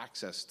had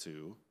access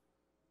to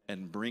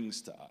and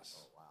brings to us.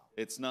 Oh, wow.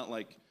 It's not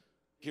like,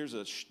 here's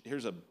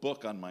a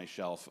book on my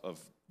shelf of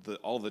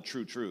all the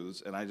true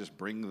truths, and I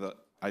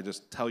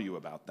just tell you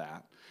about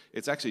that.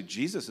 It's actually,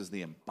 Jesus is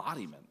the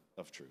embodiment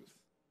of truth.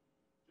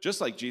 Just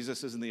like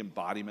Jesus is in the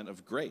embodiment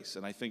of grace.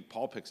 And I think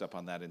Paul picks up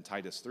on that in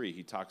Titus 3.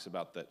 He talks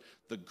about that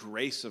the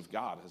grace of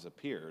God has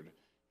appeared,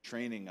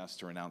 training us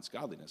to renounce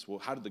godliness. Well,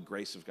 how did the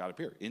grace of God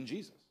appear? In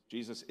Jesus.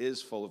 Jesus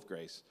is full of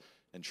grace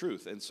and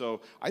truth. And so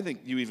I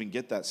think you even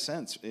get that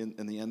sense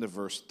in the end of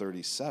verse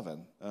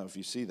 37. If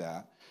you see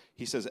that,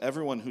 he says,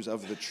 everyone who's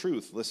of the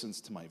truth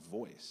listens to my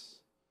voice.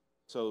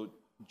 So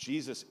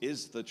Jesus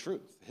is the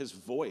truth. His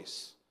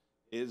voice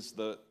is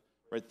the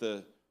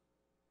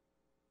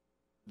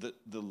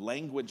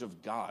language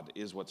of God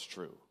is what's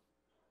true.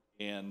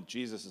 And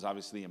Jesus is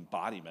obviously the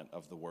embodiment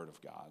of the Word of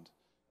God.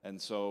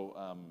 And so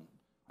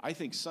I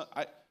think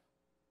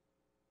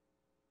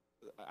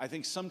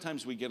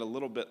sometimes we get a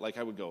little bit like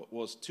I would go,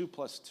 well, is 2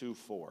 + 2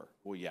 4?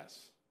 Well,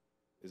 yes.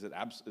 Is it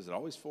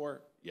always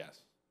 4?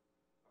 Yes.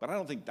 But I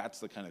don't think that's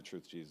the kind of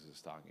truth Jesus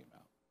is talking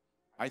about.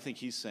 I think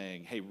he's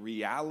saying, hey,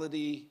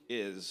 reality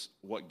is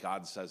what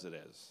God says it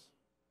is.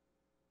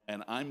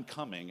 And I'm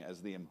coming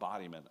as the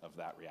embodiment of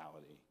that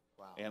reality.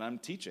 Wow. And I'm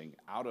teaching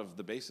out of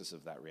the basis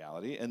of that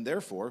reality. And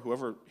therefore,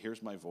 whoever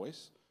hears my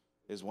voice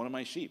is one of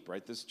my sheep,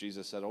 right? This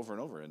Jesus said over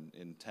and over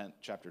in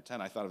chapter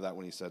 10. I thought of that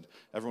when he said,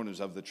 everyone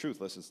who's of the truth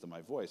listens to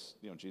my voice.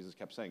 Jesus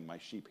kept saying, my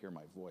sheep hear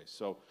my voice.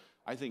 So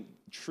I think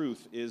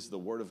truth is the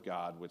Word of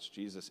God, which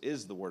Jesus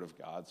is the Word of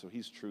God. So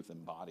he's truth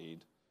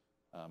embodied.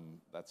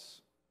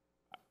 That's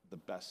the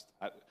best.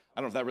 I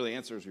don't know if that really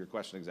answers your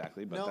question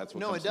exactly, but that's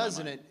what comes it does,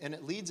 to my mind. and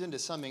it leads into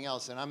something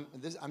else. And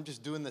I'm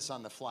just doing this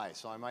on the fly,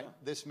 so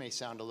this may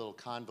sound a little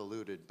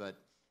convoluted, but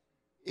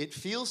it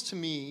feels to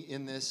me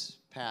in this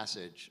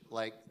passage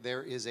like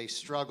there is a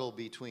struggle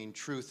between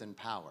truth and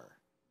power.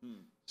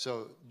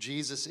 So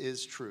Jesus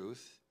is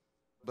truth,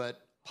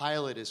 but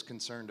Pilate is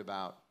concerned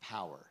about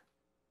power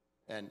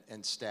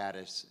and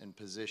status and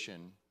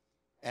position.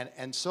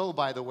 And so,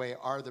 by the way,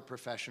 are the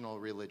professional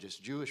religious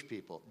Jewish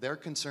people. They're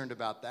concerned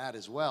about that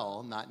as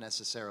well, not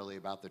necessarily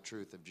about the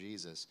truth of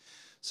Jesus.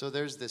 So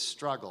there's this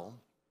struggle.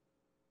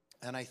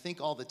 And I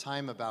think all the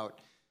time about,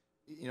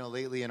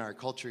 lately in our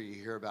culture you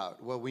hear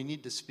about, well, we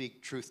need to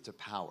speak truth to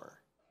power.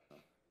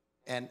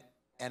 And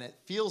it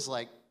feels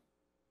like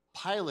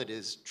Pilate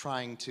is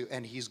trying to,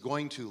 and he's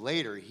going to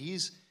later,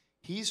 he's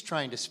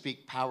trying to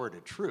speak power to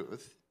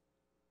truth.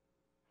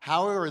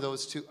 How are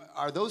those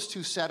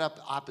two set up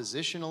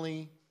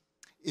oppositionally?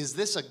 Is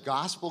this a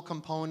gospel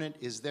component?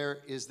 Is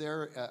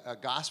there a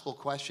gospel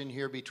question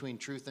here between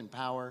truth and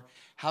power?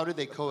 How do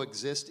they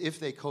coexist? If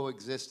they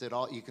coexist at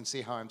all, you can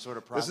see how I'm sort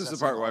of processing. This is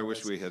the part where I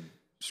wish we had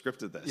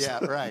scripted this.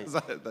 Yeah, right.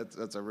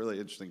 That's a really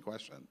interesting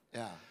question.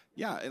 Yeah.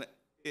 Yeah,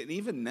 and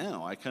even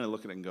now, I kind of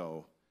look at it and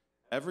go,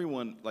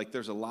 everyone, like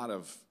there's a lot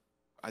of,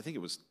 I think it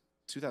was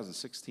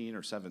 2016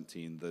 or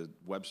 17, the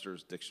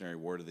Webster's Dictionary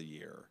Word of the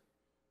Year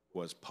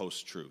was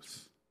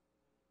post-truth,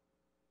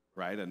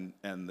 right? And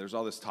there's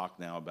all this talk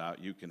now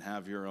about you can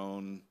have your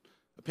own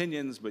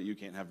opinions, but you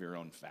can't have your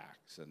own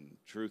facts, and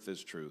truth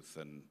is truth,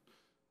 and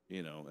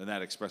and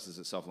that expresses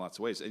itself in lots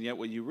of ways. And yet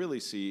what you really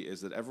see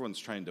is that everyone's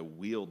trying to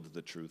wield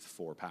the truth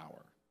for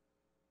power.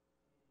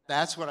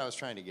 That's what I was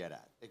trying to get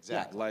at.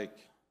 Exactly. Yeah,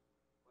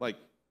 like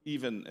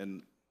even,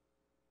 and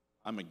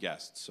I'm a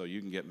guest, so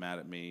you can get mad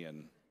at me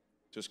and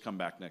just come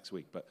back next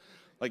week, but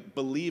like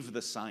believe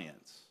the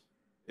science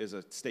is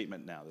a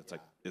statement now that's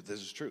like, this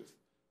is truth.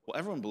 Well,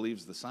 everyone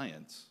believes the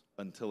science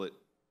until it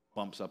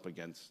bumps up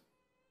against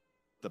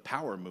the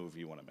power move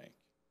you want to make.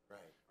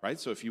 Right?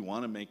 So if you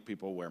want to make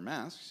people wear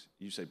masks,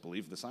 you say,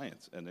 believe the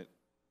science, and it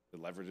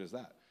leverages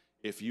that.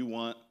 If you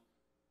want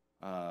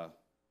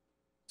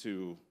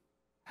to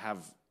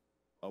have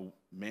a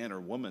man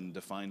or woman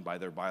defined by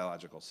their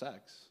biological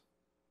sex,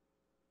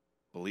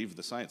 believe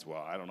the science.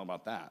 Well, I don't know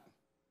about that.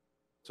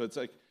 So it's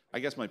like, I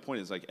guess my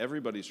point is like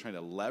everybody's trying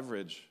to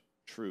leverage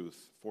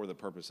truth for the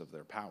purpose of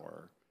their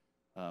power.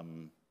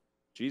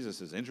 Jesus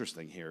is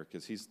interesting here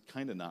because he's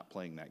kind of not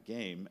playing that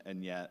game,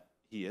 and yet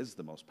he is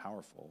the most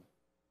powerful.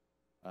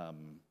 So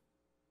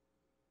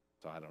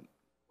I don't.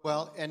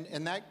 Well,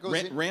 and that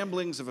goes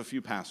ramblings of a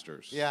few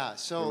pastors. Yeah.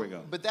 So, here we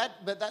go. but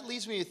that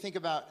leads me to think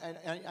about,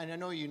 and I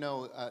know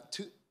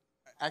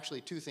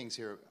two things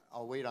here.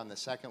 I'll wait on the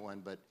second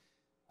one, but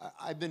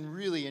I've been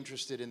really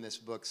interested in this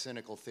book,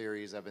 Cynical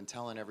Theories. I've been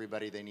telling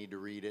everybody they need to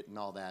read it and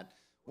all that.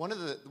 One of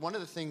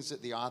the things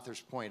that the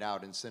authors point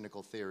out in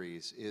Cynical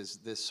Theories is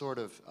this sort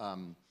of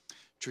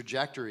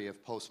trajectory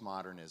of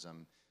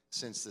postmodernism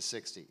since the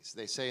 60s.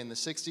 They say in the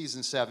 60s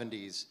and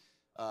 70s,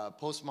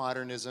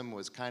 postmodernism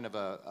was kind of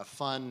a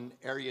fun,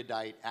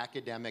 erudite,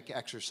 academic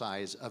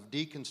exercise of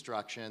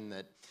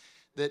deconstruction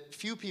that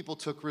few people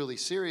took really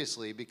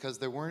seriously because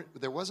there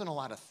wasn't a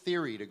lot of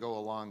theory to go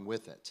along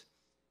with it.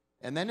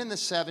 And then in the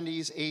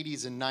 70s,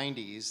 80s, and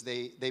 90s,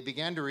 they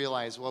began to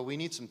realize, well, we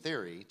need some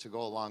theory to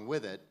go along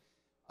with it.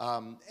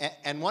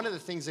 And one of the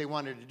things they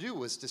wanted to do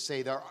was to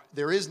say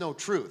there is no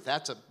truth.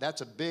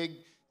 That's a big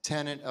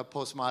tenet of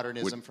postmodernism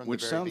from the very beginning.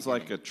 Which sounds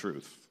like a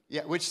truth.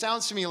 Yeah, which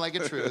sounds to me like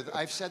a truth.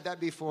 I've said that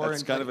before.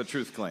 That's kind of a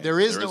truth claim. There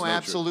is no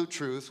absolute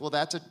truth. Well,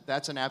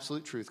 that's an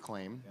absolute truth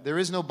claim. Yeah. There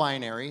is no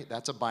binary.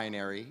 That's a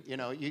binary.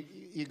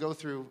 You go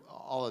through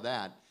all of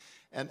that,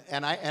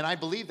 and I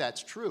believe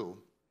that's true.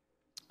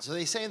 So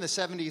they say in the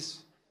 70s,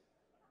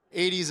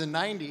 80s, and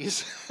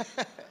 90s.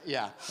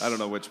 Yeah. I don't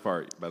know which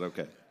part, but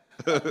okay.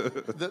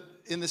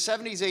 In the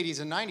 70s, 80s,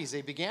 and 90s,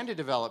 they began to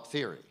develop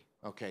theory.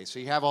 Okay, so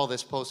you have all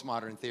this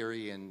postmodern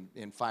theory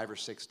in 5 or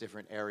 6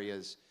 different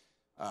areas.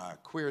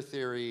 queer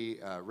theory,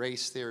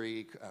 race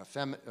theory,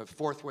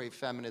 fourth wave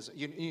feminism.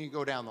 You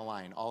go down the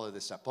line, all of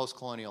this stuff,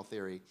 post-colonial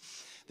theory.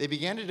 They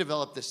began to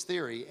develop this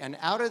theory, and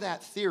out of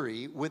that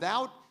theory,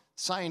 without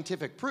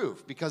scientific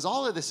proof, because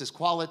all of this is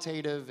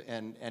qualitative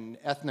and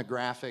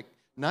ethnographic,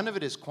 none of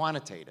it is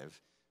quantitative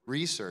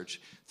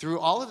research, through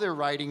all of their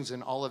writings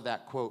and all of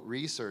that, quote,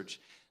 research,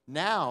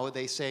 now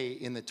they say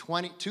in the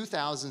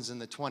 2000s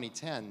and the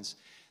 2010s,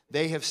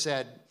 they have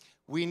said,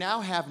 we now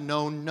have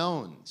known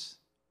knowns.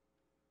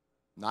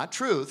 Not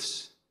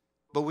truths,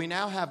 but we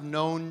now have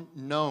known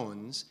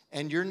knowns,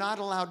 and you're not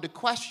allowed to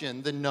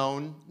question the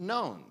known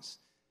knowns.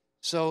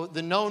 So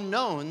the known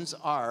knowns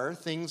are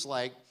things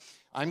like,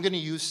 I'm going to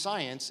use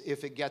science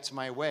if it gets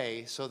my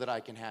way so that I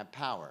can have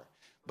power.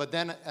 But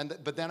then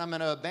I'm going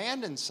to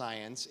abandon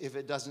science if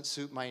it doesn't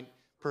suit my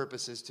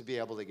purposes to be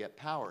able to get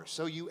power.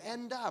 So you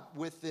end up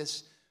with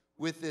this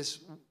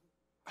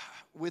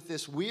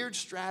weird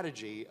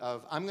strategy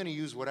of, I'm going to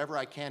use whatever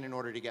I can in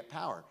order to get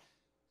power.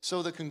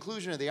 So the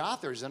conclusion of the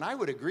authors, and I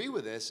would agree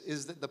with this,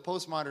 is that the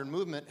postmodern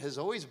movement has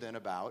always been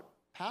about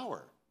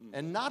power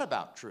and not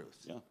about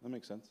truth. Yeah, that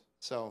makes sense.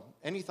 So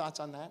any thoughts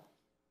on that?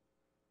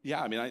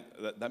 Yeah, I mean,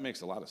 that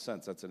makes a lot of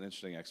sense. That's an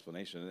interesting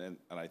explanation,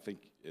 and I think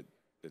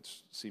it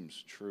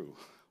seems true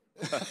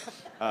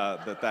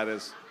that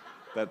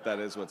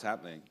is what's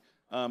happening.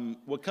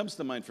 What comes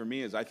to mind for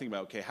me is I think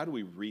about, okay, how do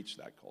we reach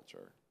that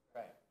culture?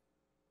 Right.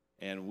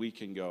 And we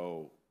can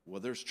go, well,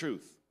 there's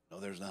truth. No,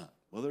 there's not.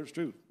 Well, there's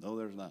truth. No,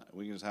 there's not.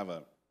 We can just have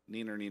a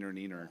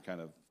neener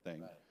kind of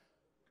thing. Right.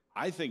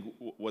 I think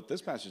what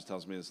this passage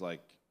tells me is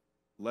like,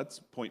 let's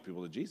point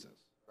people to Jesus.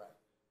 Right.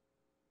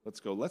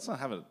 Let's not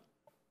have a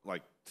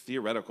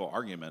theoretical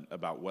argument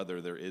about whether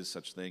there is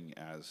such thing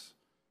as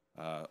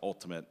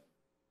ultimate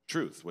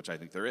truth, which I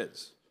think there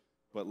is.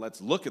 But let's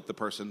look at the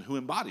person who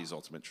embodies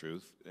ultimate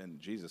truth in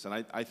Jesus.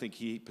 And I think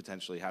he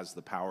potentially has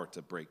the power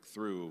to break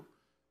through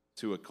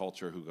to a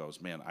culture who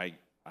goes, man,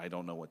 I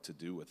don't know what to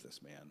do with this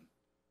man.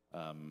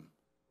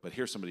 But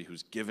here's somebody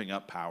who's giving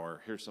up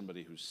power. Here's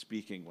somebody who's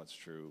speaking what's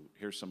true.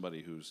 Here's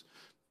somebody who's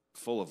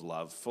full of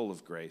love, full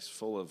of grace,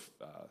 full of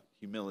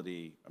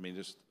humility. I mean,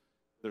 just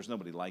there's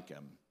nobody like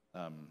him.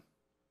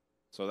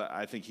 So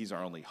I think he's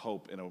our only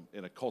hope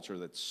in a culture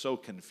that's so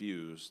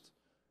confused.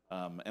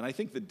 And I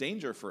think the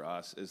danger for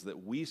us is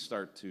that we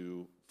start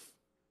to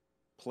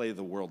play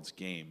the world's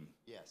game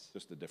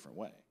just a different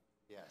way.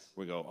 Yes.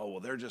 We go, oh, well,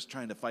 they're just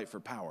trying to fight for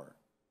power.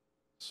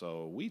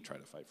 So we try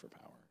to fight for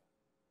power.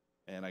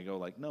 And I go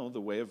like, no,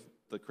 the way of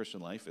the Christian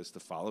life is to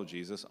follow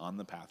Jesus on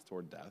the path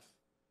toward death.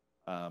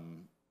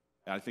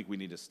 I think we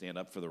need to stand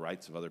up for the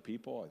rights of other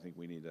people. I think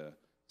we need to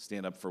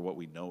stand up for what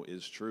we know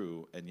is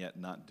true and yet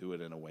not do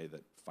it in a way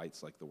that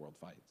fights like the world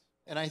fights.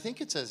 And I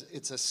think it's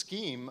a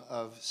scheme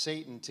of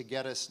Satan to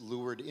get us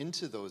lured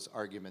into those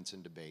arguments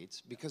and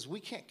debates, because we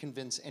can't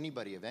convince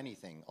anybody of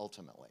anything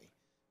ultimately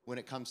when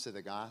it comes to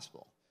the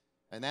gospel.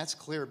 And that's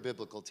clear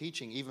biblical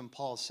teaching. Even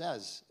Paul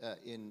says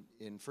in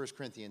 1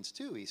 Corinthians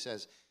 2, he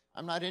says,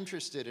 I'm not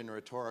interested in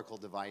rhetorical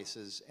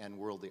devices and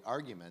worldly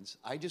arguments.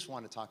 I just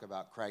want to talk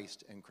about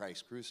Christ and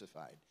Christ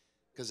crucified,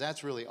 because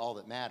that's really all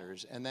that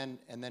matters. And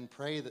then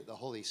pray that the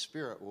Holy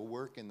Spirit will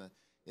work in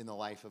the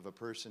life of a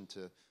person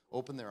to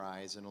open their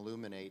eyes and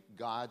illuminate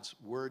God's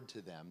word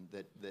to them,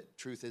 that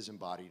truth is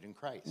embodied in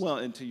Christ. Well,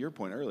 and to your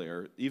point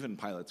earlier, even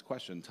Pilate's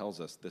question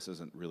tells us this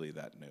isn't really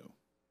that new.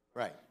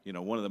 Right. You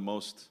know, one of the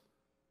most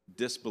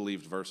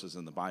disbelieved verses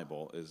in the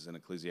Bible is in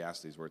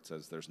Ecclesiastes, where it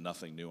says there's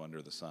nothing new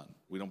under the sun.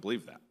 We don't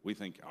believe that. We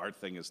think our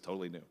thing is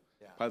totally new.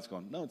 Yeah. Pilate's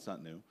going, no, it's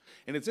not new.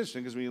 And it's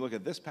interesting because when you look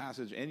at this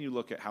passage and you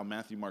look at how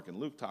Matthew, Mark, and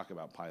Luke talk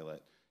about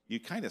Pilate, you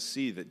kind of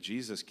see that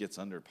Jesus gets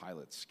under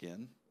Pilate's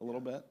skin a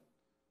little bit.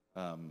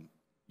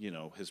 You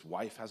know, his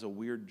wife has a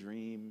weird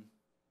dream,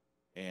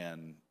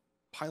 and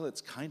Pilate's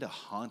kind of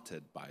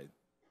haunted by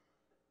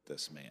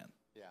this man.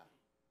 Yeah.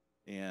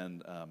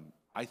 And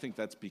I think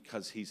that's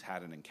because he's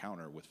had an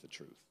encounter with the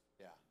truth.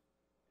 Yeah.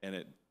 And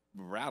it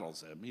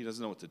rattles him. He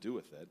doesn't know what to do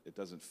with it. It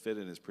doesn't fit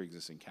in his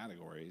pre-existing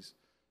categories.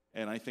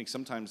 And I think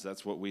sometimes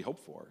that's what we hope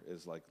for,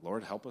 is like,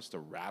 Lord, help us to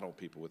rattle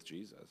people with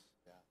Jesus,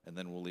 and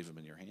then we'll leave him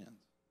in your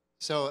hands.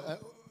 So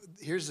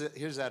here's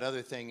that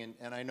other thing,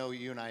 and I know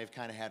you and I have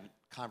kind of had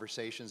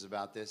conversations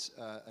about this.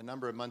 A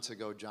number of months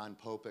ago, John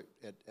Pope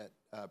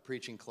at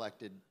Preaching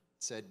Collected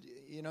said,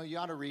 you know, you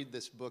ought to read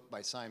this book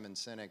by Simon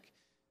Sinek,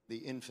 The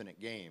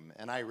Infinite Game.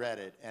 And I read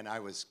it, and I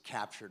was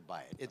captured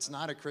by it. It's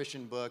not a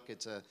Christian book.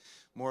 It's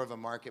more of a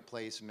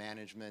marketplace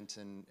management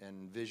and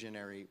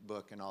visionary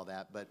book and all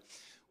that. But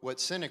what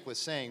Sinek was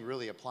saying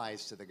really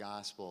applies to the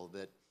gospel,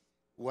 that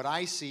what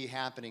I see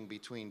happening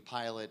between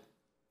Pilate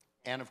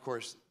and, of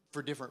course,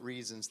 for different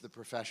reasons, the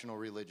professional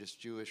religious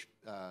Jewish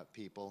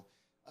people,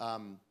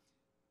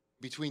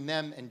 between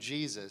them and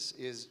Jesus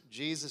is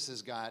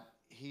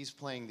he's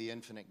playing the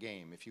infinite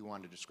game, if you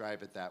want to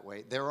describe it that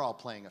way. They're all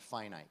playing a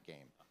finite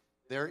game.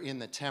 They're in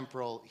the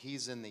temporal,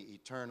 he's in the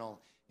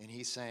eternal, and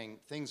he's saying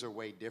things are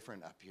way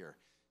different up here.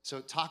 So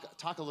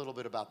talk a little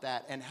bit about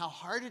that and how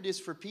hard it is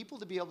for people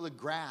to be able to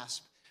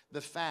grasp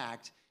the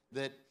fact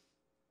that,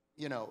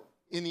 you know,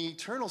 in the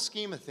eternal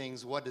scheme of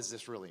things, what does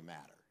this really matter?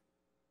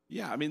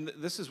 Yeah, I mean,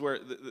 this is where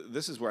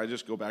I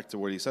just go back to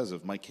what he says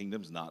of my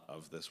kingdom's not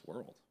of this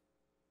world.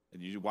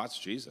 And you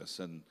watch Jesus,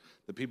 and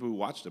the people who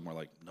watched him were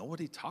like,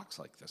 nobody talks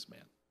like this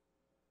man.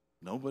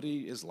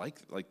 Nobody is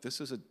like this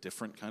is a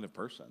different kind of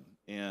person.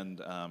 And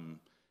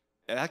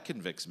that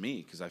convicts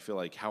me because I feel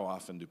like how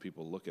often do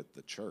people look at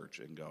the church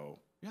and go,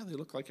 yeah, they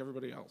look like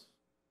everybody else.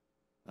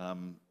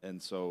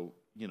 And so,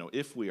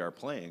 if we are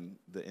playing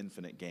the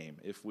infinite game,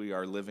 if we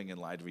are living in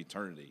light of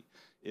eternity,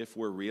 if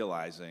we're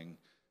realizing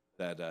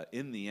that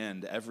in the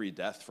end, every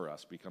death for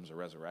us becomes a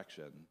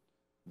resurrection,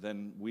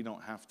 then we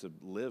don't have to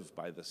live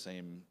by the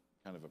same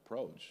kind of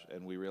approach.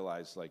 And we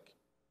realize,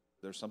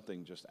 there's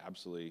something just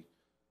absolutely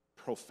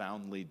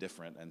profoundly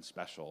different and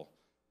special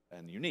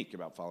and unique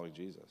about following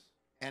Jesus.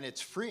 And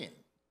it's freeing.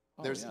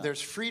 Oh,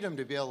 There's freedom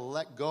to be able to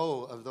let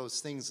go of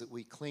those things that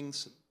we cling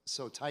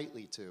so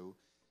tightly to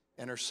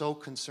and are so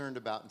concerned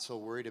about and so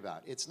worried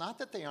about. It's not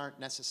that they aren't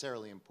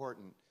necessarily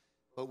important,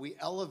 but we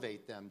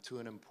elevate them to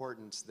an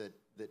importance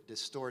that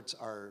distorts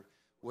our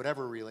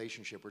whatever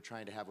relationship we're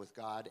trying to have with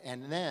God,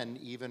 and then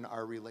even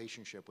our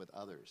relationship with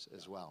others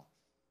as well.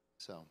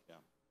 So, yeah.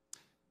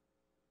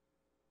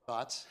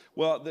 Thoughts?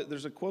 Well,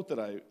 there's a quote that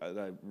I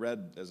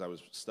read as I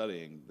was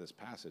studying this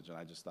passage, and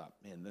I just thought,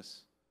 man,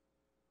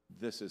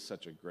 this is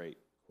such a great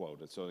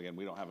quote. And so again,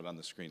 we don't have it on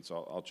the screen,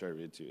 so I'll try to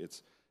read it to you.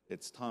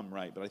 It's Tom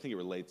Wright, but I think it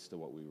relates to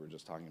what we were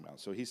just talking about.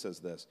 So he says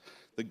this: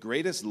 the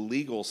greatest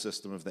legal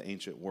system of the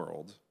ancient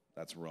world,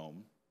 that's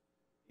Rome,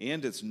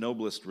 and its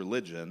noblest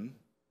religion,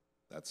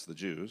 that's the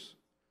Jews,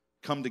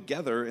 come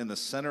together in the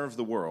center of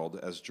the world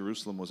as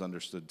Jerusalem was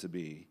understood to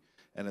be,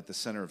 and at the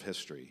center of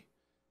history.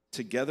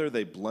 Together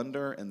they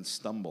blunder and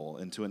stumble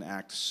into an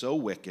act so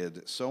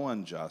wicked, so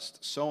unjust,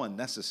 so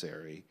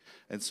unnecessary,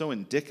 and so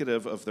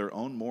indicative of their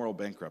own moral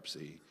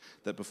bankruptcy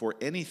that before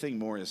anything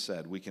more is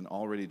said, we can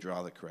already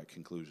draw the correct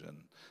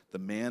conclusion. The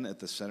man at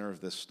the center of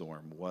this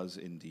storm was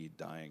indeed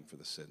dying for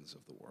the sins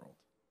of the world.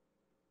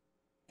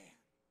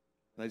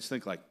 And I just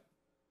think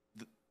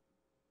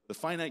the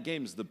finite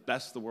game is the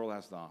best the world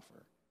has to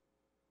offer.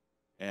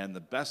 And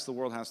the best the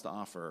world has to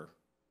offer,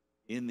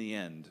 in the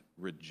end,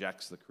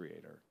 rejects the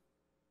Creator.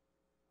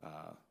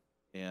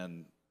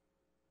 And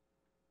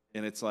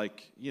it's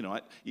like,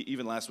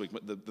 even last week,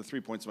 the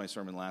 3 points of my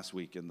sermon last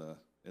week in the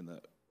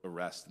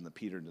arrest and the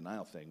Peter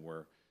denial thing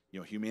were,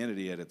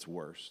 humanity at its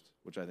worst,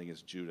 which I think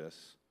is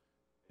Judas,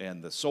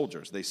 and the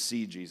soldiers. They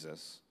see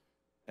Jesus,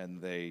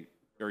 and they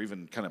are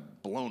even kind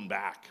of blown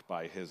back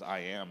by his I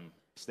am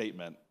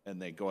statement, and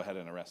they go ahead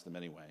and arrest him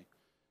anyway.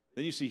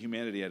 Then you see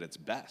humanity at its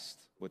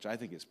best, which I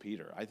think is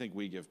Peter. I think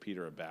we give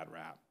Peter a bad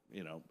rap.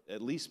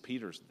 At least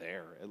Peter's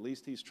there. At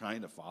least he's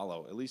trying to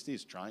follow. At least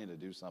he's trying to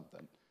do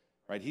something,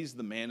 right? He's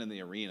the man in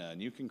the arena,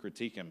 and you can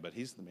critique him, but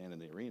he's the man in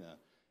the arena.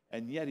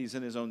 And yet he's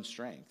in his own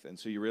strength. And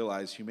so you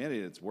realize humanity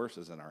at its worst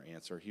isn't our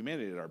answer.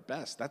 Humanity at our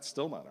best, that's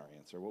still not our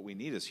answer. What we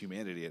need is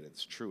humanity at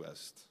its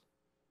truest.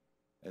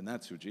 And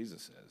that's who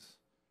Jesus is,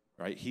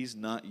 right? He's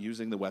not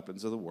using the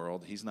weapons of the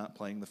world. He's not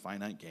playing the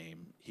finite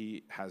game.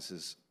 He has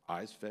his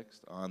eyes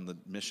fixed on the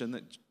mission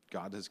that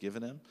God has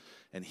given him,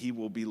 and he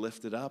will be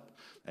lifted up,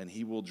 and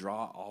he will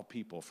draw all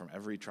people from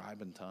every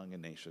tribe and tongue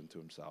and nation to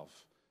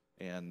himself.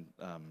 And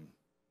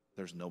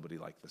there's nobody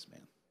like this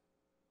man.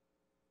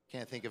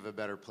 Can't think of a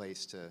better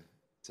place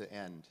to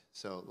end.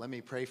 So let me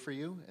pray for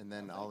you, and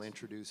then I'll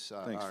introduce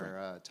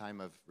our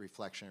time of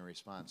reflection and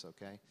response,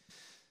 okay?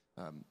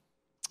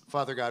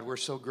 Father God, we're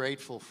so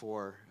grateful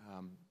for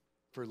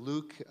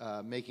Luke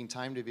making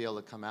time to be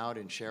able to come out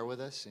and share with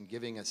us and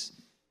giving us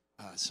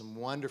some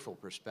wonderful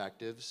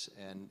perspectives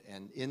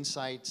and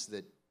insights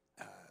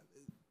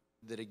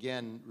that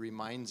again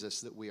reminds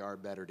us that we are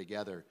better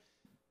together,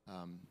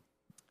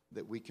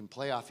 that we can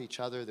play off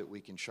each other, that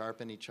we can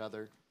sharpen each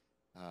other,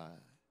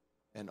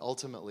 and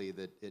ultimately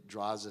that it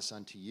draws us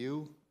unto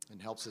you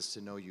and helps us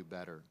to know you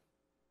better.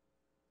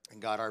 And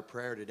God, our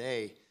prayer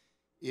today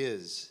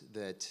is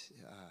that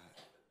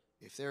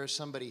if there is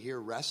somebody here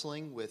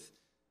wrestling with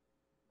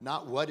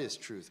not what is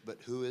truth,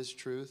 but who is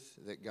truth,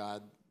 that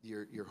God,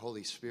 your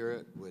Holy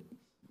Spirit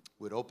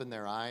would open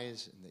their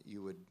eyes, and that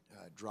you would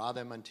draw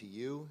them unto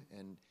you,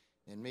 and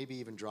maybe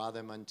even draw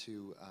them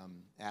unto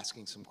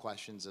asking some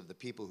questions of the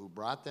people who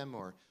brought them,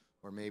 or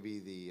maybe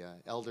the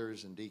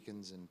elders and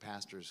deacons and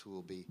pastors who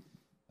will be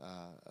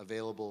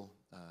available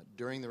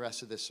during the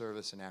rest of this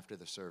service and after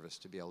the service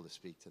to be able to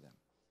speak to them.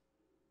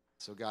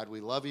 So God, we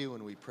love you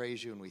and we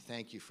praise you and we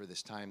thank you for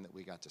this time that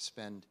we got to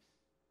spend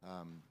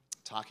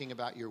talking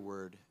about your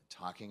word,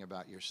 talking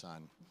about your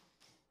son.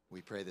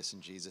 We pray this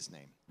in Jesus'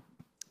 name.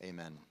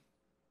 Amen.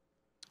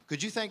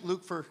 Could you thank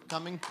Luke for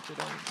coming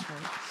today?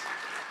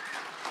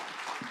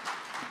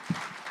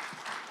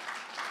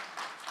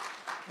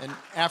 And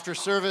after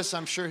service,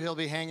 I'm sure he'll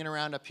be hanging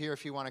around up here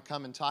if you want to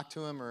come and talk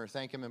to him or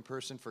thank him in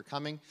person for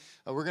coming.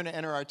 We're going to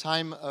enter our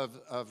time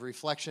of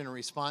reflection and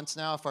response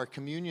now. If our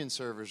communion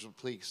servers will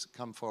please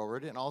come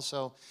forward. And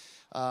also,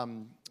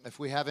 If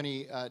we have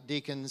any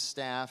deacons,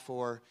 staff,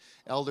 or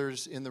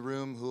elders in the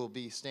room who will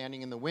be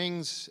standing in the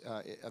wings,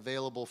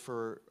 available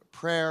for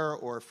prayer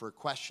or for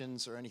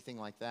questions or anything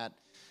like that,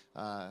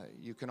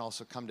 you can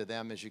also come to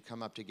them as you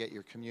come up to get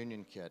your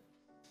communion kit.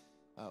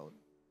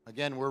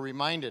 Again, we're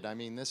reminded, I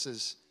mean, this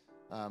is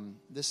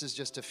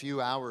just a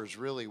few hours,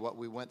 really, what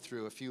we went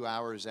through a few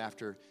hours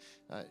after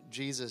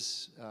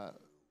Jesus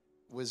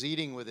was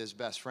eating with his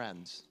best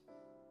friends.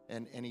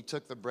 And he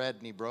took the bread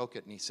and he broke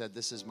it and he said,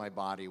 "This is my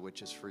body,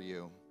 which is for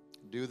you.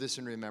 Do this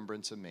in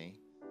remembrance of me."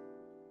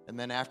 And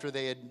then after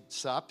they had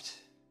supped,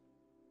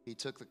 he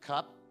took the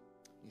cup.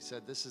 He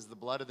said, "This is the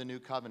blood of the new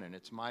covenant.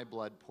 It's my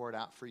blood poured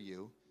out for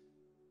you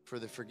for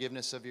the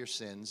forgiveness of your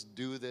sins.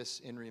 Do this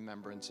in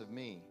remembrance of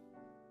me."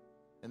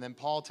 And then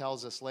Paul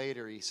tells us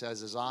later, he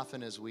says, "As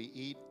often as we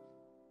eat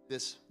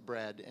this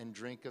bread and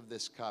drink of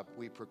this cup,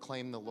 we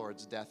proclaim the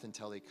Lord's death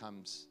until he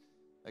comes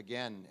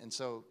again." And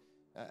so,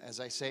 as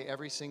I say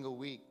every single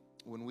week,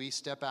 when we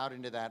step out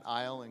into that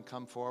aisle and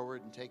come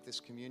forward and take this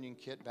communion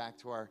kit back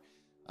to our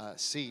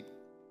seat,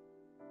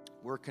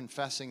 we're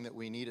confessing that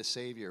we need a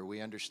Savior.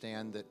 We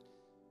understand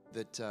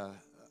that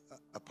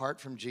apart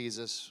from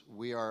Jesus,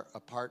 we are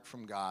apart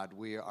from God.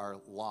 We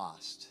are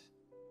lost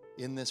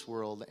in this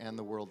world and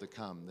the world to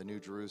come, the New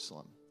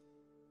Jerusalem.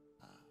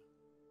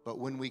 But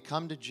when we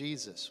come to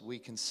Jesus, we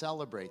can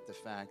celebrate the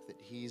fact that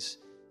he's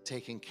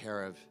taking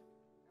care of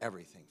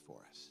everything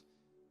for us.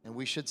 And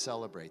we should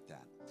celebrate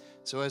that.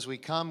 So as we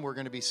come, we're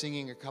going to be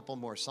singing a couple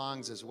more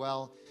songs as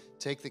well.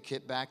 Take the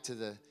kit back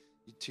to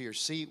your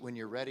seat when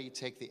you're ready.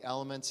 Take the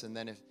elements, and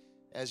then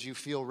as you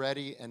feel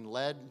ready and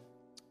led,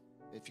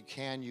 if you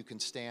can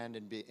stand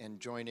and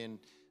join in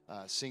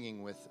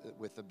singing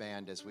with the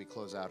band as we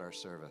close out our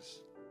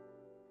service.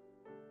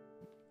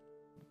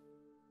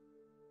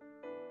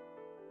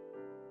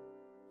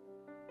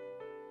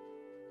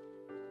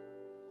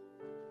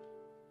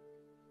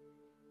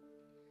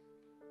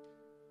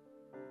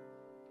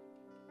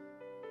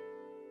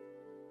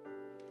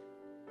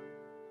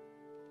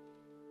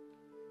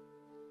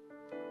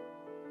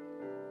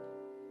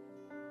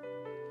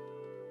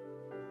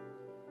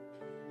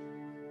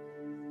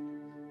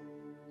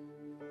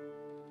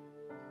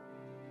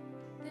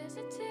 There's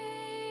a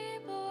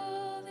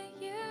table that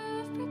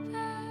you've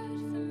prepared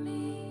for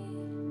me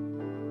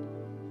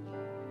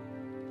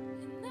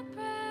in the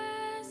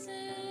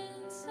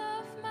presence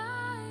of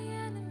my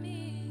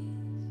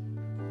enemies.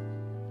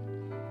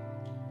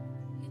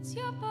 It's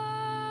your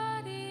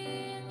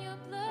body and your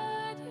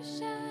blood you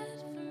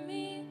shed for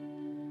me.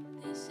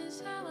 This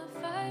is how I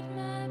fight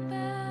my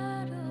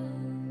battles.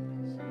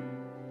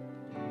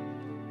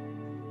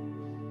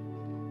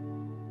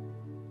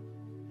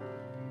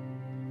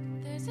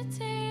 There's a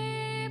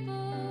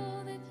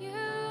table that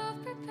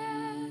you've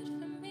prepared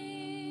for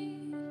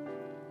me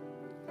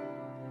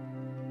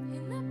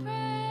in the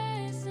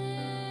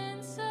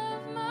presence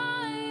of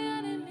my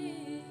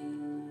enemies.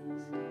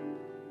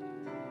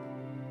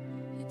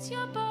 It's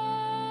your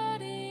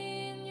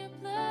body and your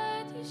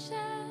blood you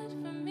shed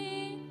for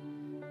me.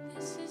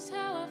 This is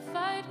how I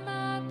fight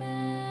my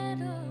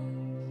battles.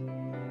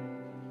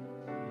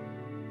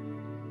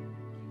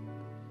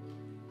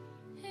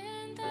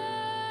 And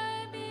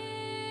I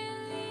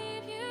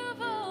believe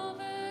you've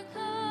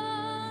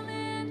overcome,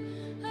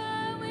 and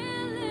I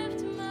will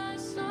lift my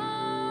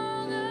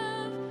song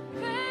of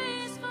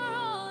praise for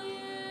all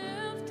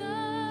you've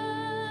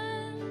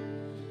done.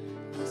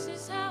 This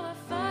is how I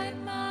fight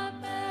my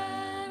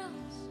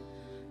battles.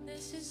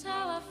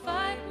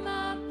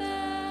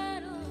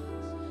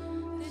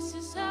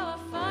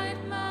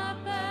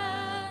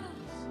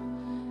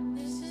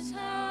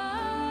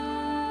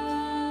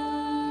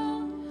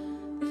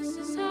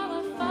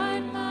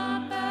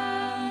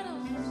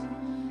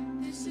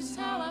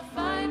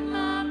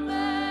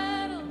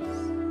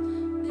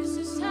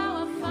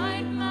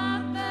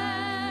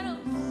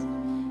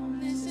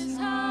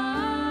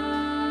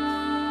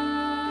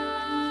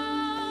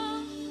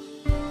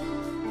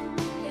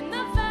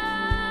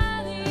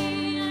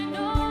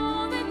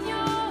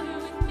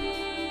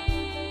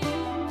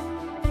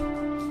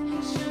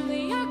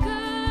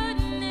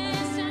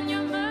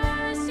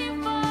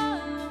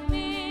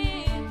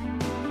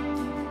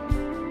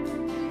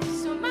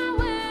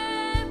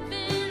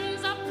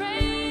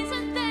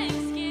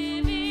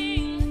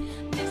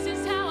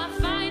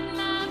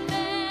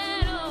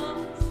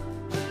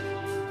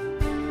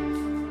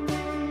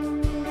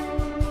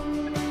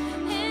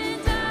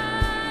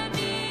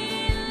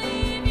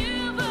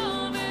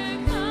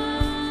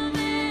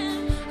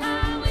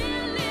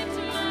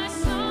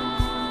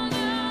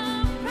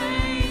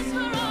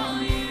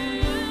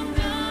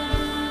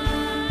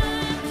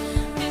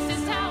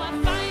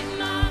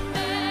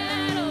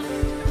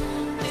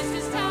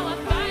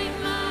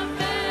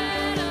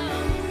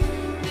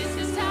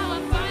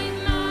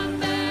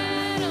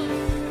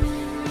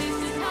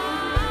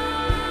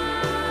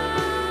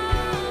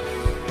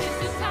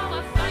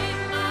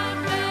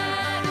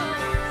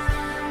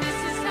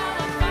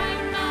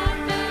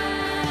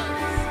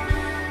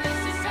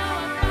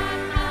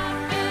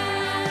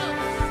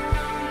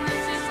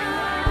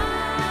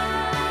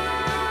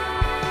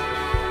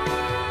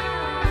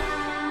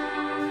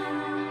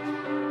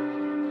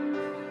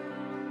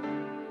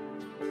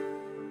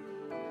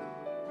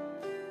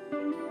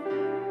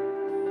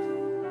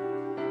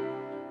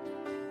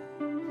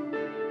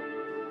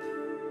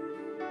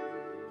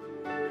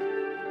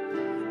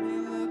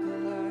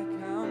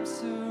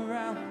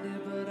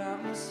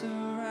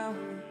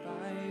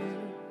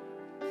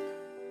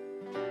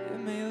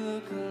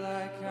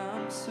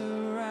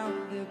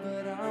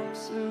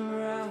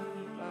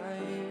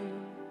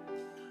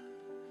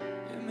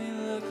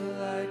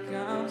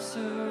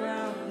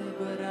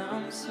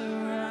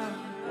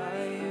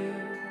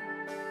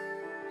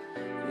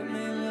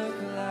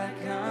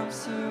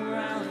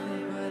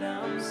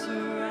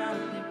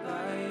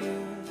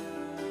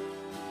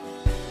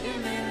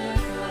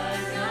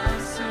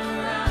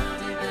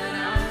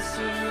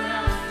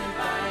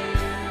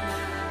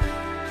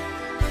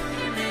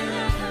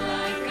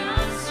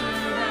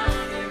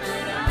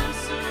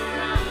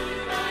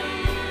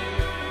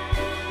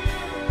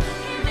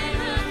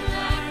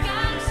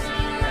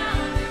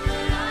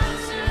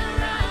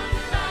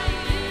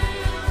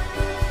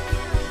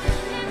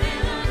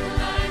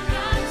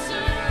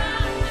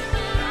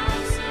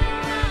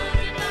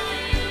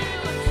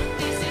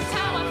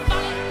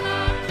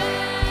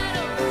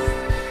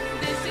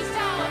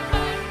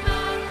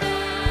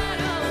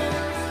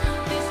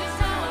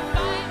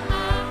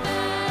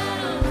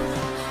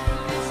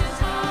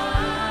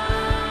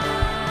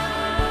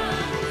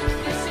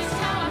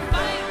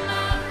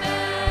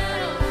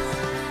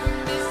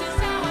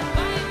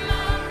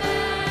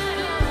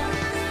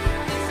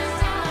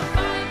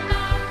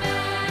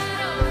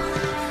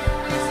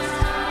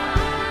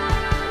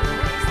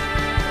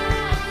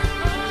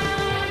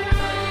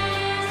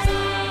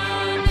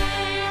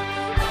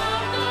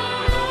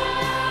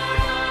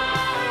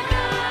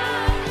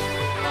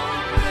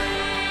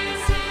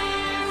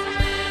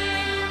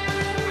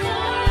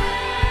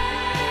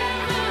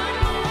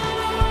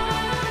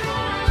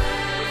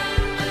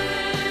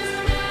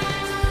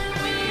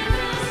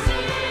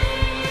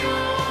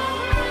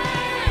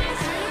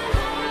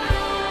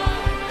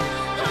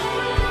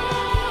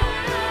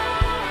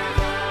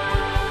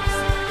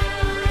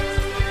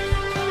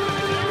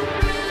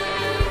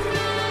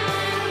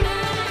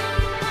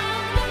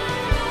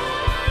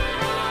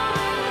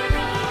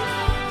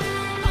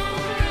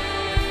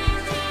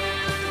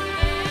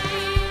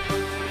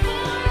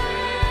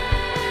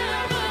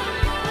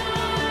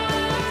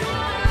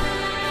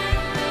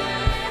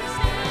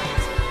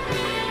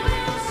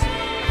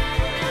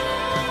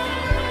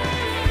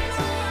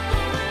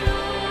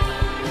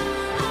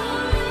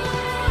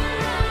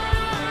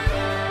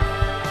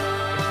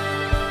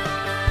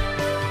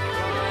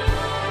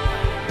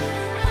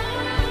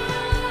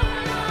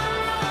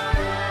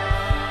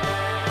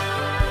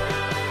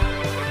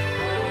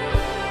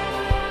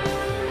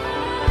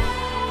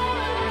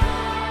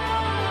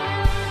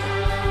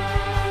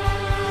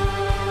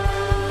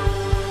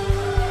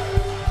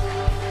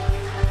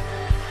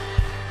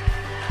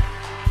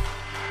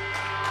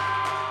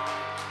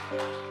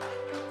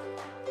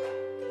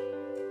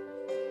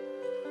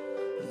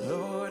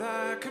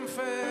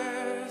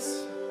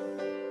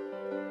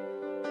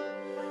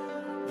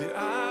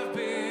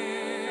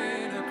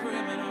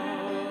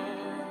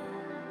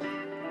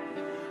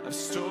 I've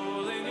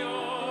stolen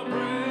your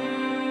breath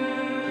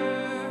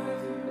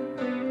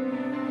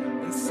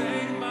and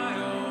sang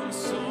my own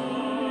song.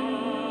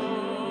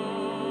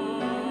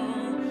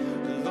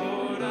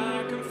 Lord,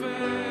 I confess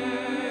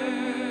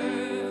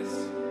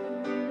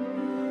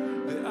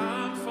that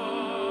I'm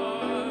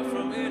far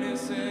from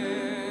innocent.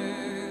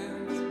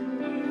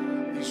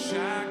 These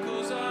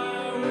shackles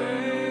I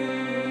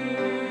wear,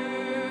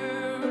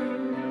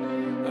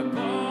 I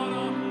bought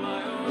on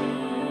my own.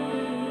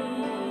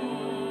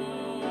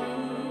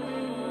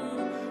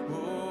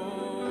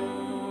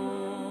 Oh,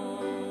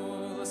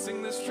 let's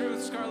sing this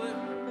truth, Scarlet.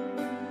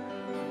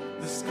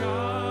 The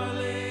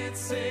scarlet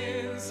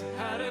sins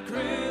had a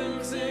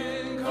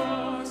crimson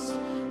cost.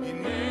 You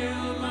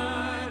nailed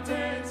my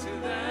debt to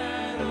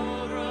that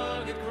old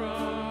rugged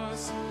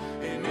cross.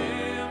 An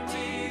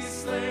empty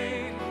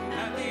slate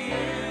at the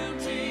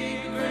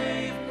empty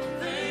grave.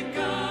 Thank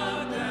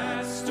God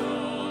that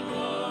stone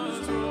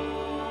was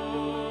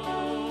rolled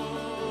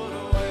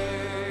away.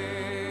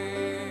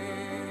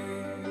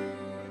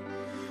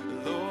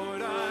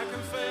 Lord, I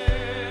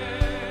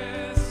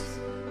confess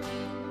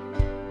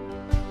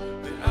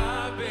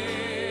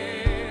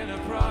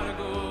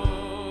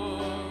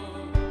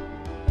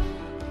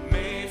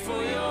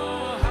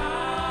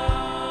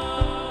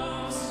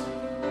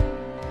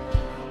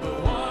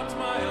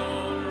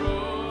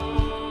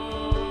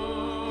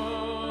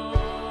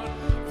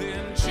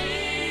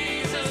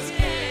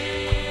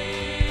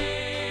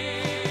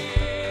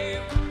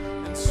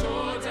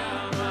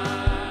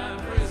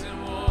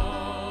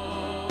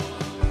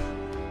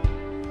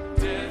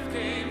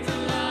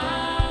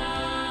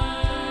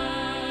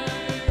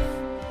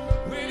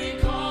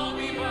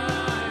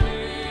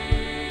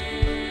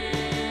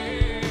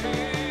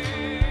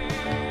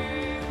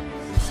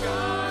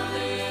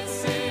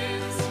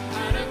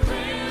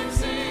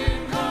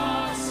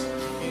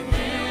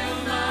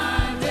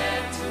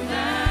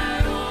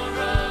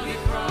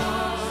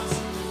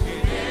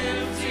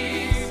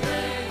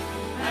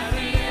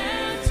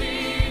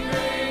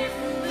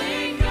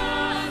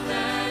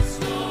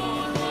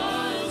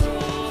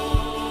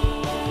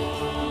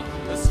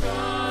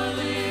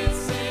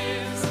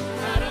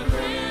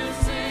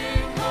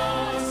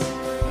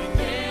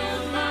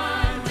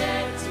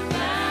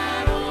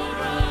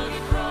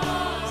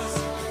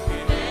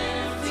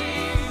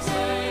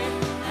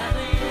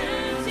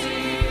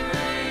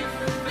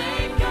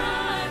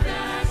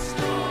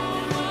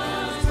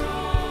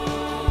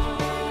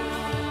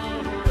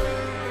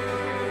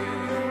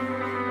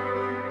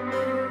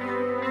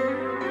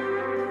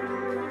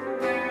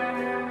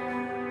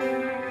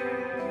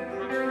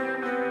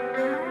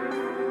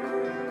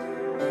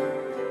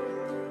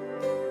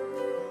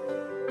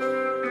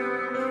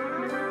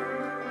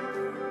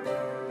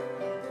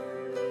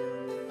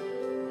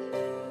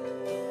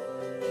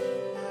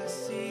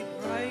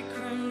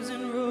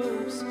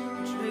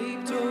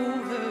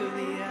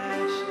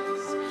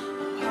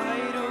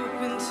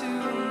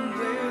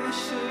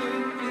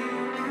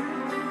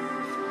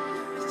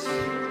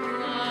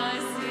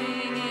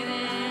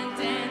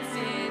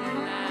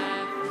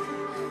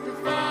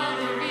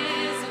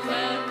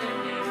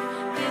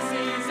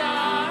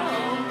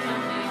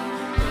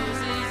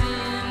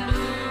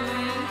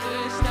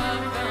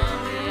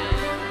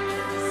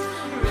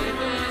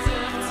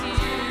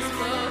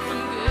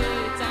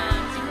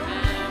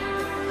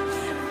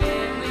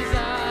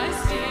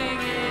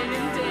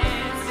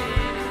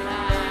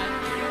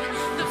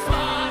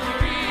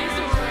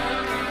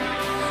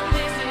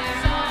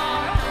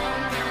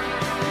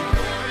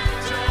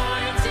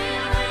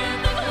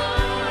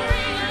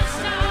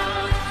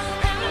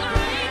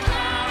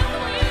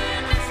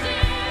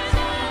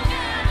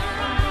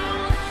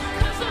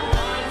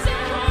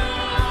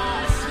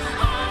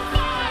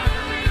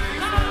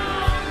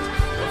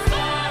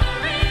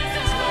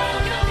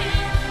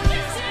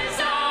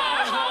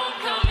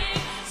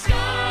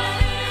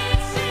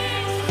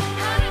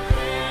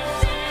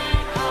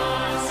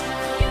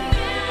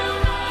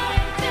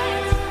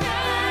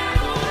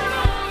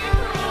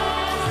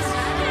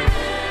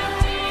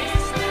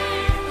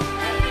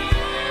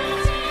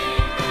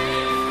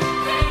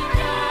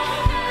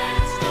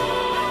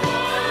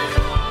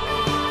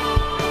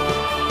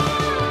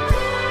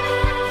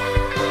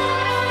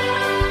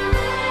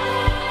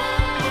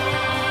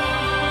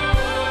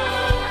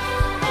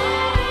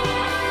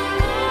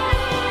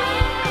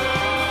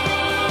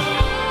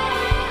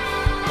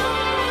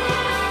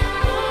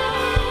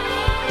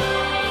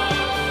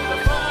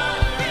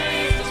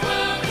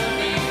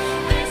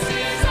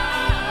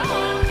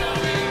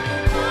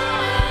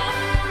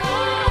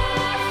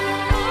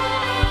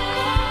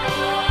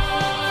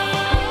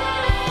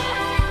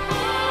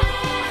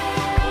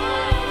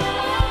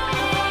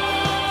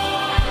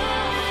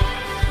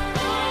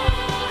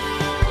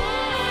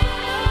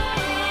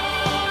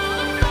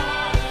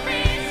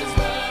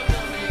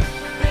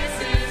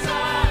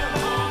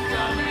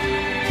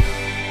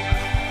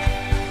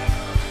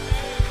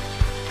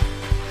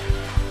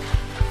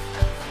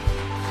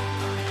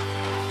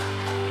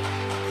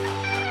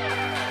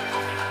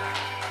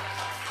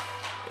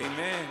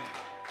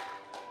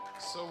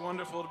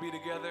wonderful to be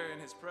together in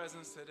his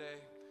presence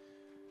today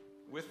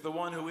with the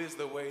one who is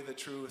the way, the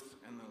truth,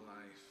 and the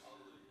life.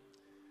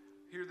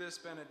 Hear this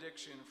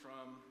benediction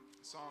from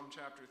Psalm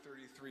chapter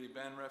 33.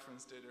 Ben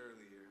referenced it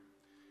earlier.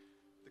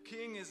 The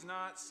king is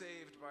not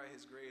saved by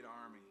his great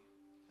army,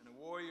 and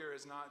a warrior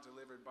is not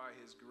delivered by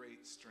his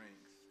great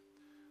strength.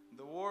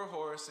 The war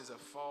horse is a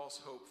false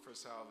hope for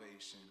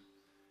salvation,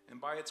 and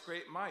by its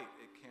great might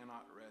it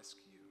cannot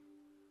rescue.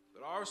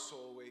 But our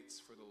soul waits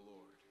for the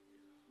Lord.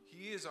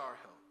 He is our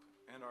help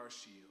and our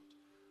shield.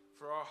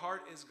 For our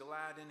heart is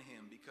glad in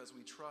him because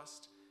we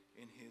trust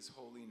in his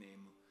holy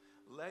name.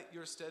 Let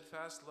your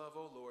steadfast love,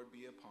 O Lord,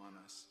 be upon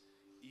us,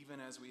 even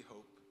as we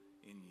hope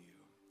in you.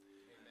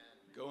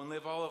 Amen. Go and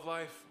live all of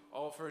life,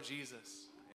 all for Jesus.